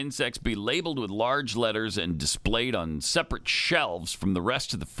containing insects be labeled with large letters and displayed on separate shelves from the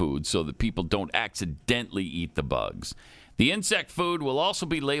rest of the food so that people don't accidentally eat the bugs. The insect food will also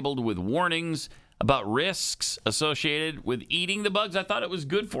be labeled with warnings about risks associated with eating the bugs. I thought it was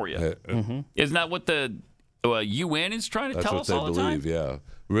good for you. Isn't that what the UN is trying to tell us all the time? That's what they believe, yeah.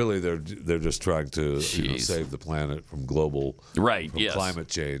 Really, they're just trying to save the planet from global climate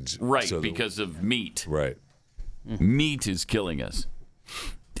change. Right, so because of meat. Right. Meat is killing us.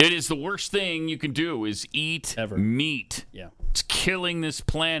 It is the worst thing you can do is eat meat. Yeah. It's killing this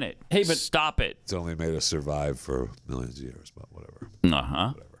planet. Hey, but stop it. It's only made us survive for millions of years, but whatever.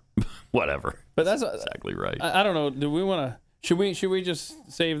 Whatever. But that's exactly right. I don't know. Do we want to? Should we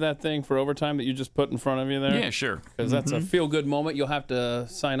just save that thing for overtime that you just put in front of you there? Yeah, sure. Because that's a feel-good moment. You'll have to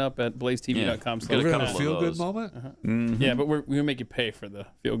sign up at blazetv.com. We're going to have a feel-good moment? Yeah, but we're going to make you pay for the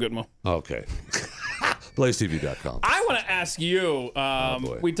feel-good moment. Okay. blazetv.com. I want to ask you,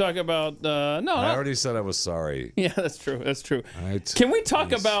 we talk about... I already said I was sorry. Yeah, that's true. That's true. Right. Can we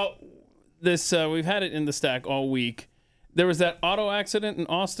talk about this? We've had it in the stack all week. There was that auto accident in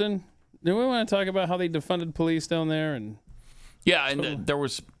Austin. Do we want to talk about how they defunded police down there? Yeah, and there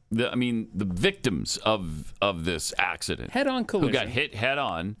was, the victims of this accident. Head-on collision. Who got hit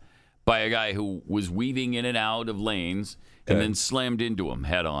head-on by a guy who was weaving in and out of lanes and then slammed into him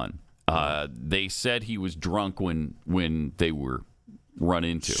head-on. They said he was drunk when they were run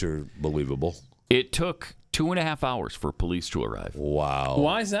into. Sure, believable. It took 2.5 hours for police to arrive. Wow.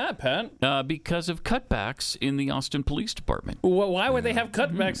 Why is that, Pat? Because of cutbacks in the Austin Police Department. Well, why would they have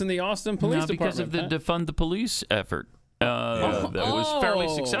cutbacks in the Austin Police Department? Because of the defund the police effort. That was fairly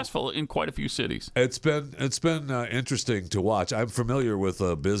successful in quite a few cities. It's been interesting to watch. I'm familiar with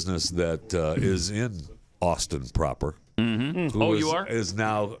a business that is in Austin proper. Mm-hmm. You are? Is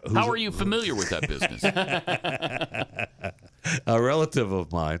now. How are you familiar with that business? A relative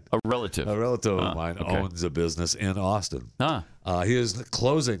of mine. A relative of mine owns a business in Austin. He is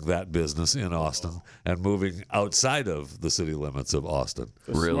closing that business in Austin and moving outside of the city limits of Austin.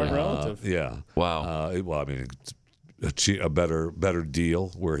 Really? Smart relative. Yeah. Wow. Well, I mean, a better deal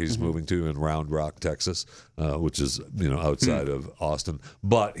where he's moving to in Round Rock, Texas, which is outside of Austin.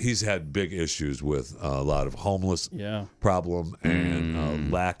 But he's had big issues with a lot of homeless problem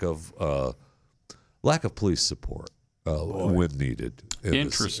and lack of police support when needed.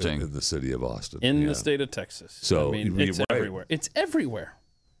 Interesting. In the city of Austin, in the state of Texas. So I mean, it's everywhere. It's everywhere.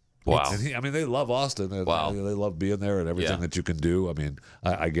 Wow. They love Austin. And they love being there and everything that you can do. I mean,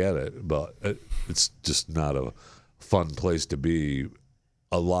 I get it, but it's just not a fun place to be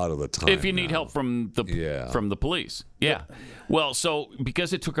a lot of the time. If you need help from the police. Yeah. Well, so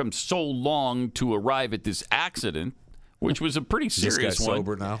because it took them so long to arrive at this accident, which was a pretty serious one. Is this guy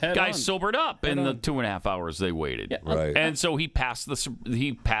sober now? Guy sobered up in the 2.5 hours they waited. Yeah. Right. And so he passed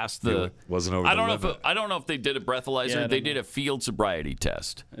the wasn't over I don't know if they did a breathalyzer. Yeah, they did a field sobriety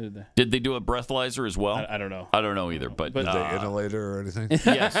test. Did they do a breathalyzer as well? I don't know. I don't know either. But the inhalator or anything?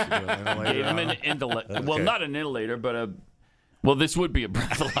 Yes. Gave him an inhalator. Well, not an inhalator, but well, this would be a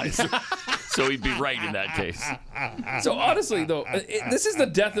breathalyzer. So he'd be right in that case. So honestly, though, this is the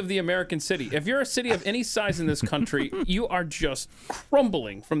death of the American city. If you're a city of any size in this country, you are just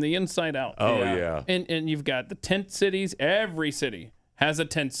crumbling from the inside out. Oh, yeah. And you've got the tent cities. Every city has a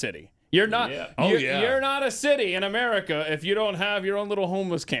tent city. You're not. Yeah. You're not a city in America if you don't have your own little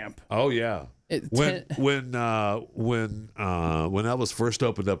homeless camp. Oh yeah. When Elvis first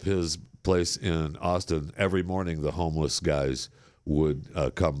opened up his place in Austin, every morning the homeless guys would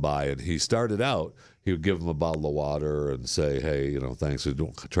come by, and he started out. He would give them a bottle of water and say, "Hey, thanks.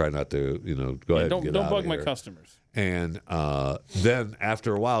 Try not to, go ahead. Don't and get out bug of my here." customers. And then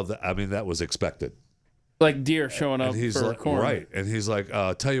after a while, that was expected. Like deer showing up he's for like, corn. right. And he's like,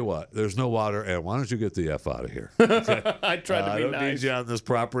 tell you what, there's no water, and why don't you get the F out of here? Okay? I tried to be I don't nice. need you on this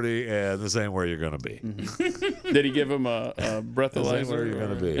property, and this ain't where you're going to be. Did he give him a breathalyzer? This ain't where you're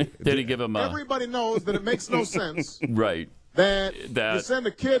going to be. Did he give him a... Everybody knows that it makes no sense Right. that you send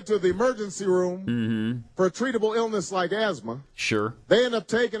a kid to the emergency room for a treatable illness like asthma. Sure. They end up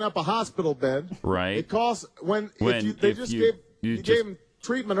taking up a hospital bed. Right. It costs you gave them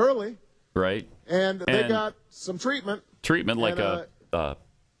treatment early. Right. And they got some treatment. Treatment like a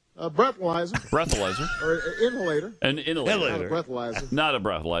breathalyzer. Breathalyzer. Or inhalator. An inhalator. Not a breathalyzer. Not a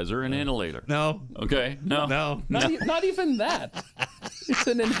breathalyzer, an inhalator. No. Okay. No. Not even that. It's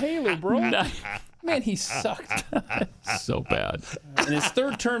an inhaler, bro. Man, he sucked. So bad. And his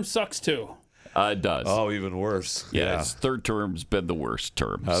third term sucks too. It does. Oh, even worse. Yeah, his third term's been the worst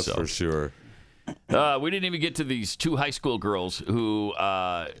term. That's for sure. We didn't even get to these two high school girls who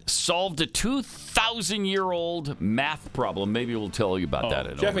solved a 2,000-year-old math problem. Maybe we'll tell you about that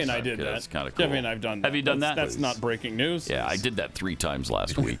in Jeffy and I did that. That's kind of cool. Jeffy and I have done that. Have you done that? That's not breaking news. Yeah, I did that 3 times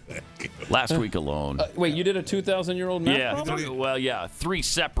last week. Last week alone. Wait, you did a 2,000-year-old math problem? Well, yeah, 3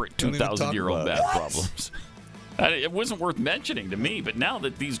 separate 2,000-year-old math problems. It wasn't worth mentioning to me, but now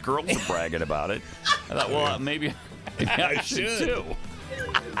that these girls are bragging about it, I thought, well, maybe I should too.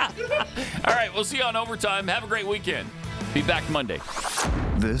 All right, we'll see you on Overtime. Have a great weekend. Be back Monday.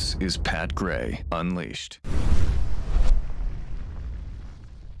 This is Pat Gray Unleashed.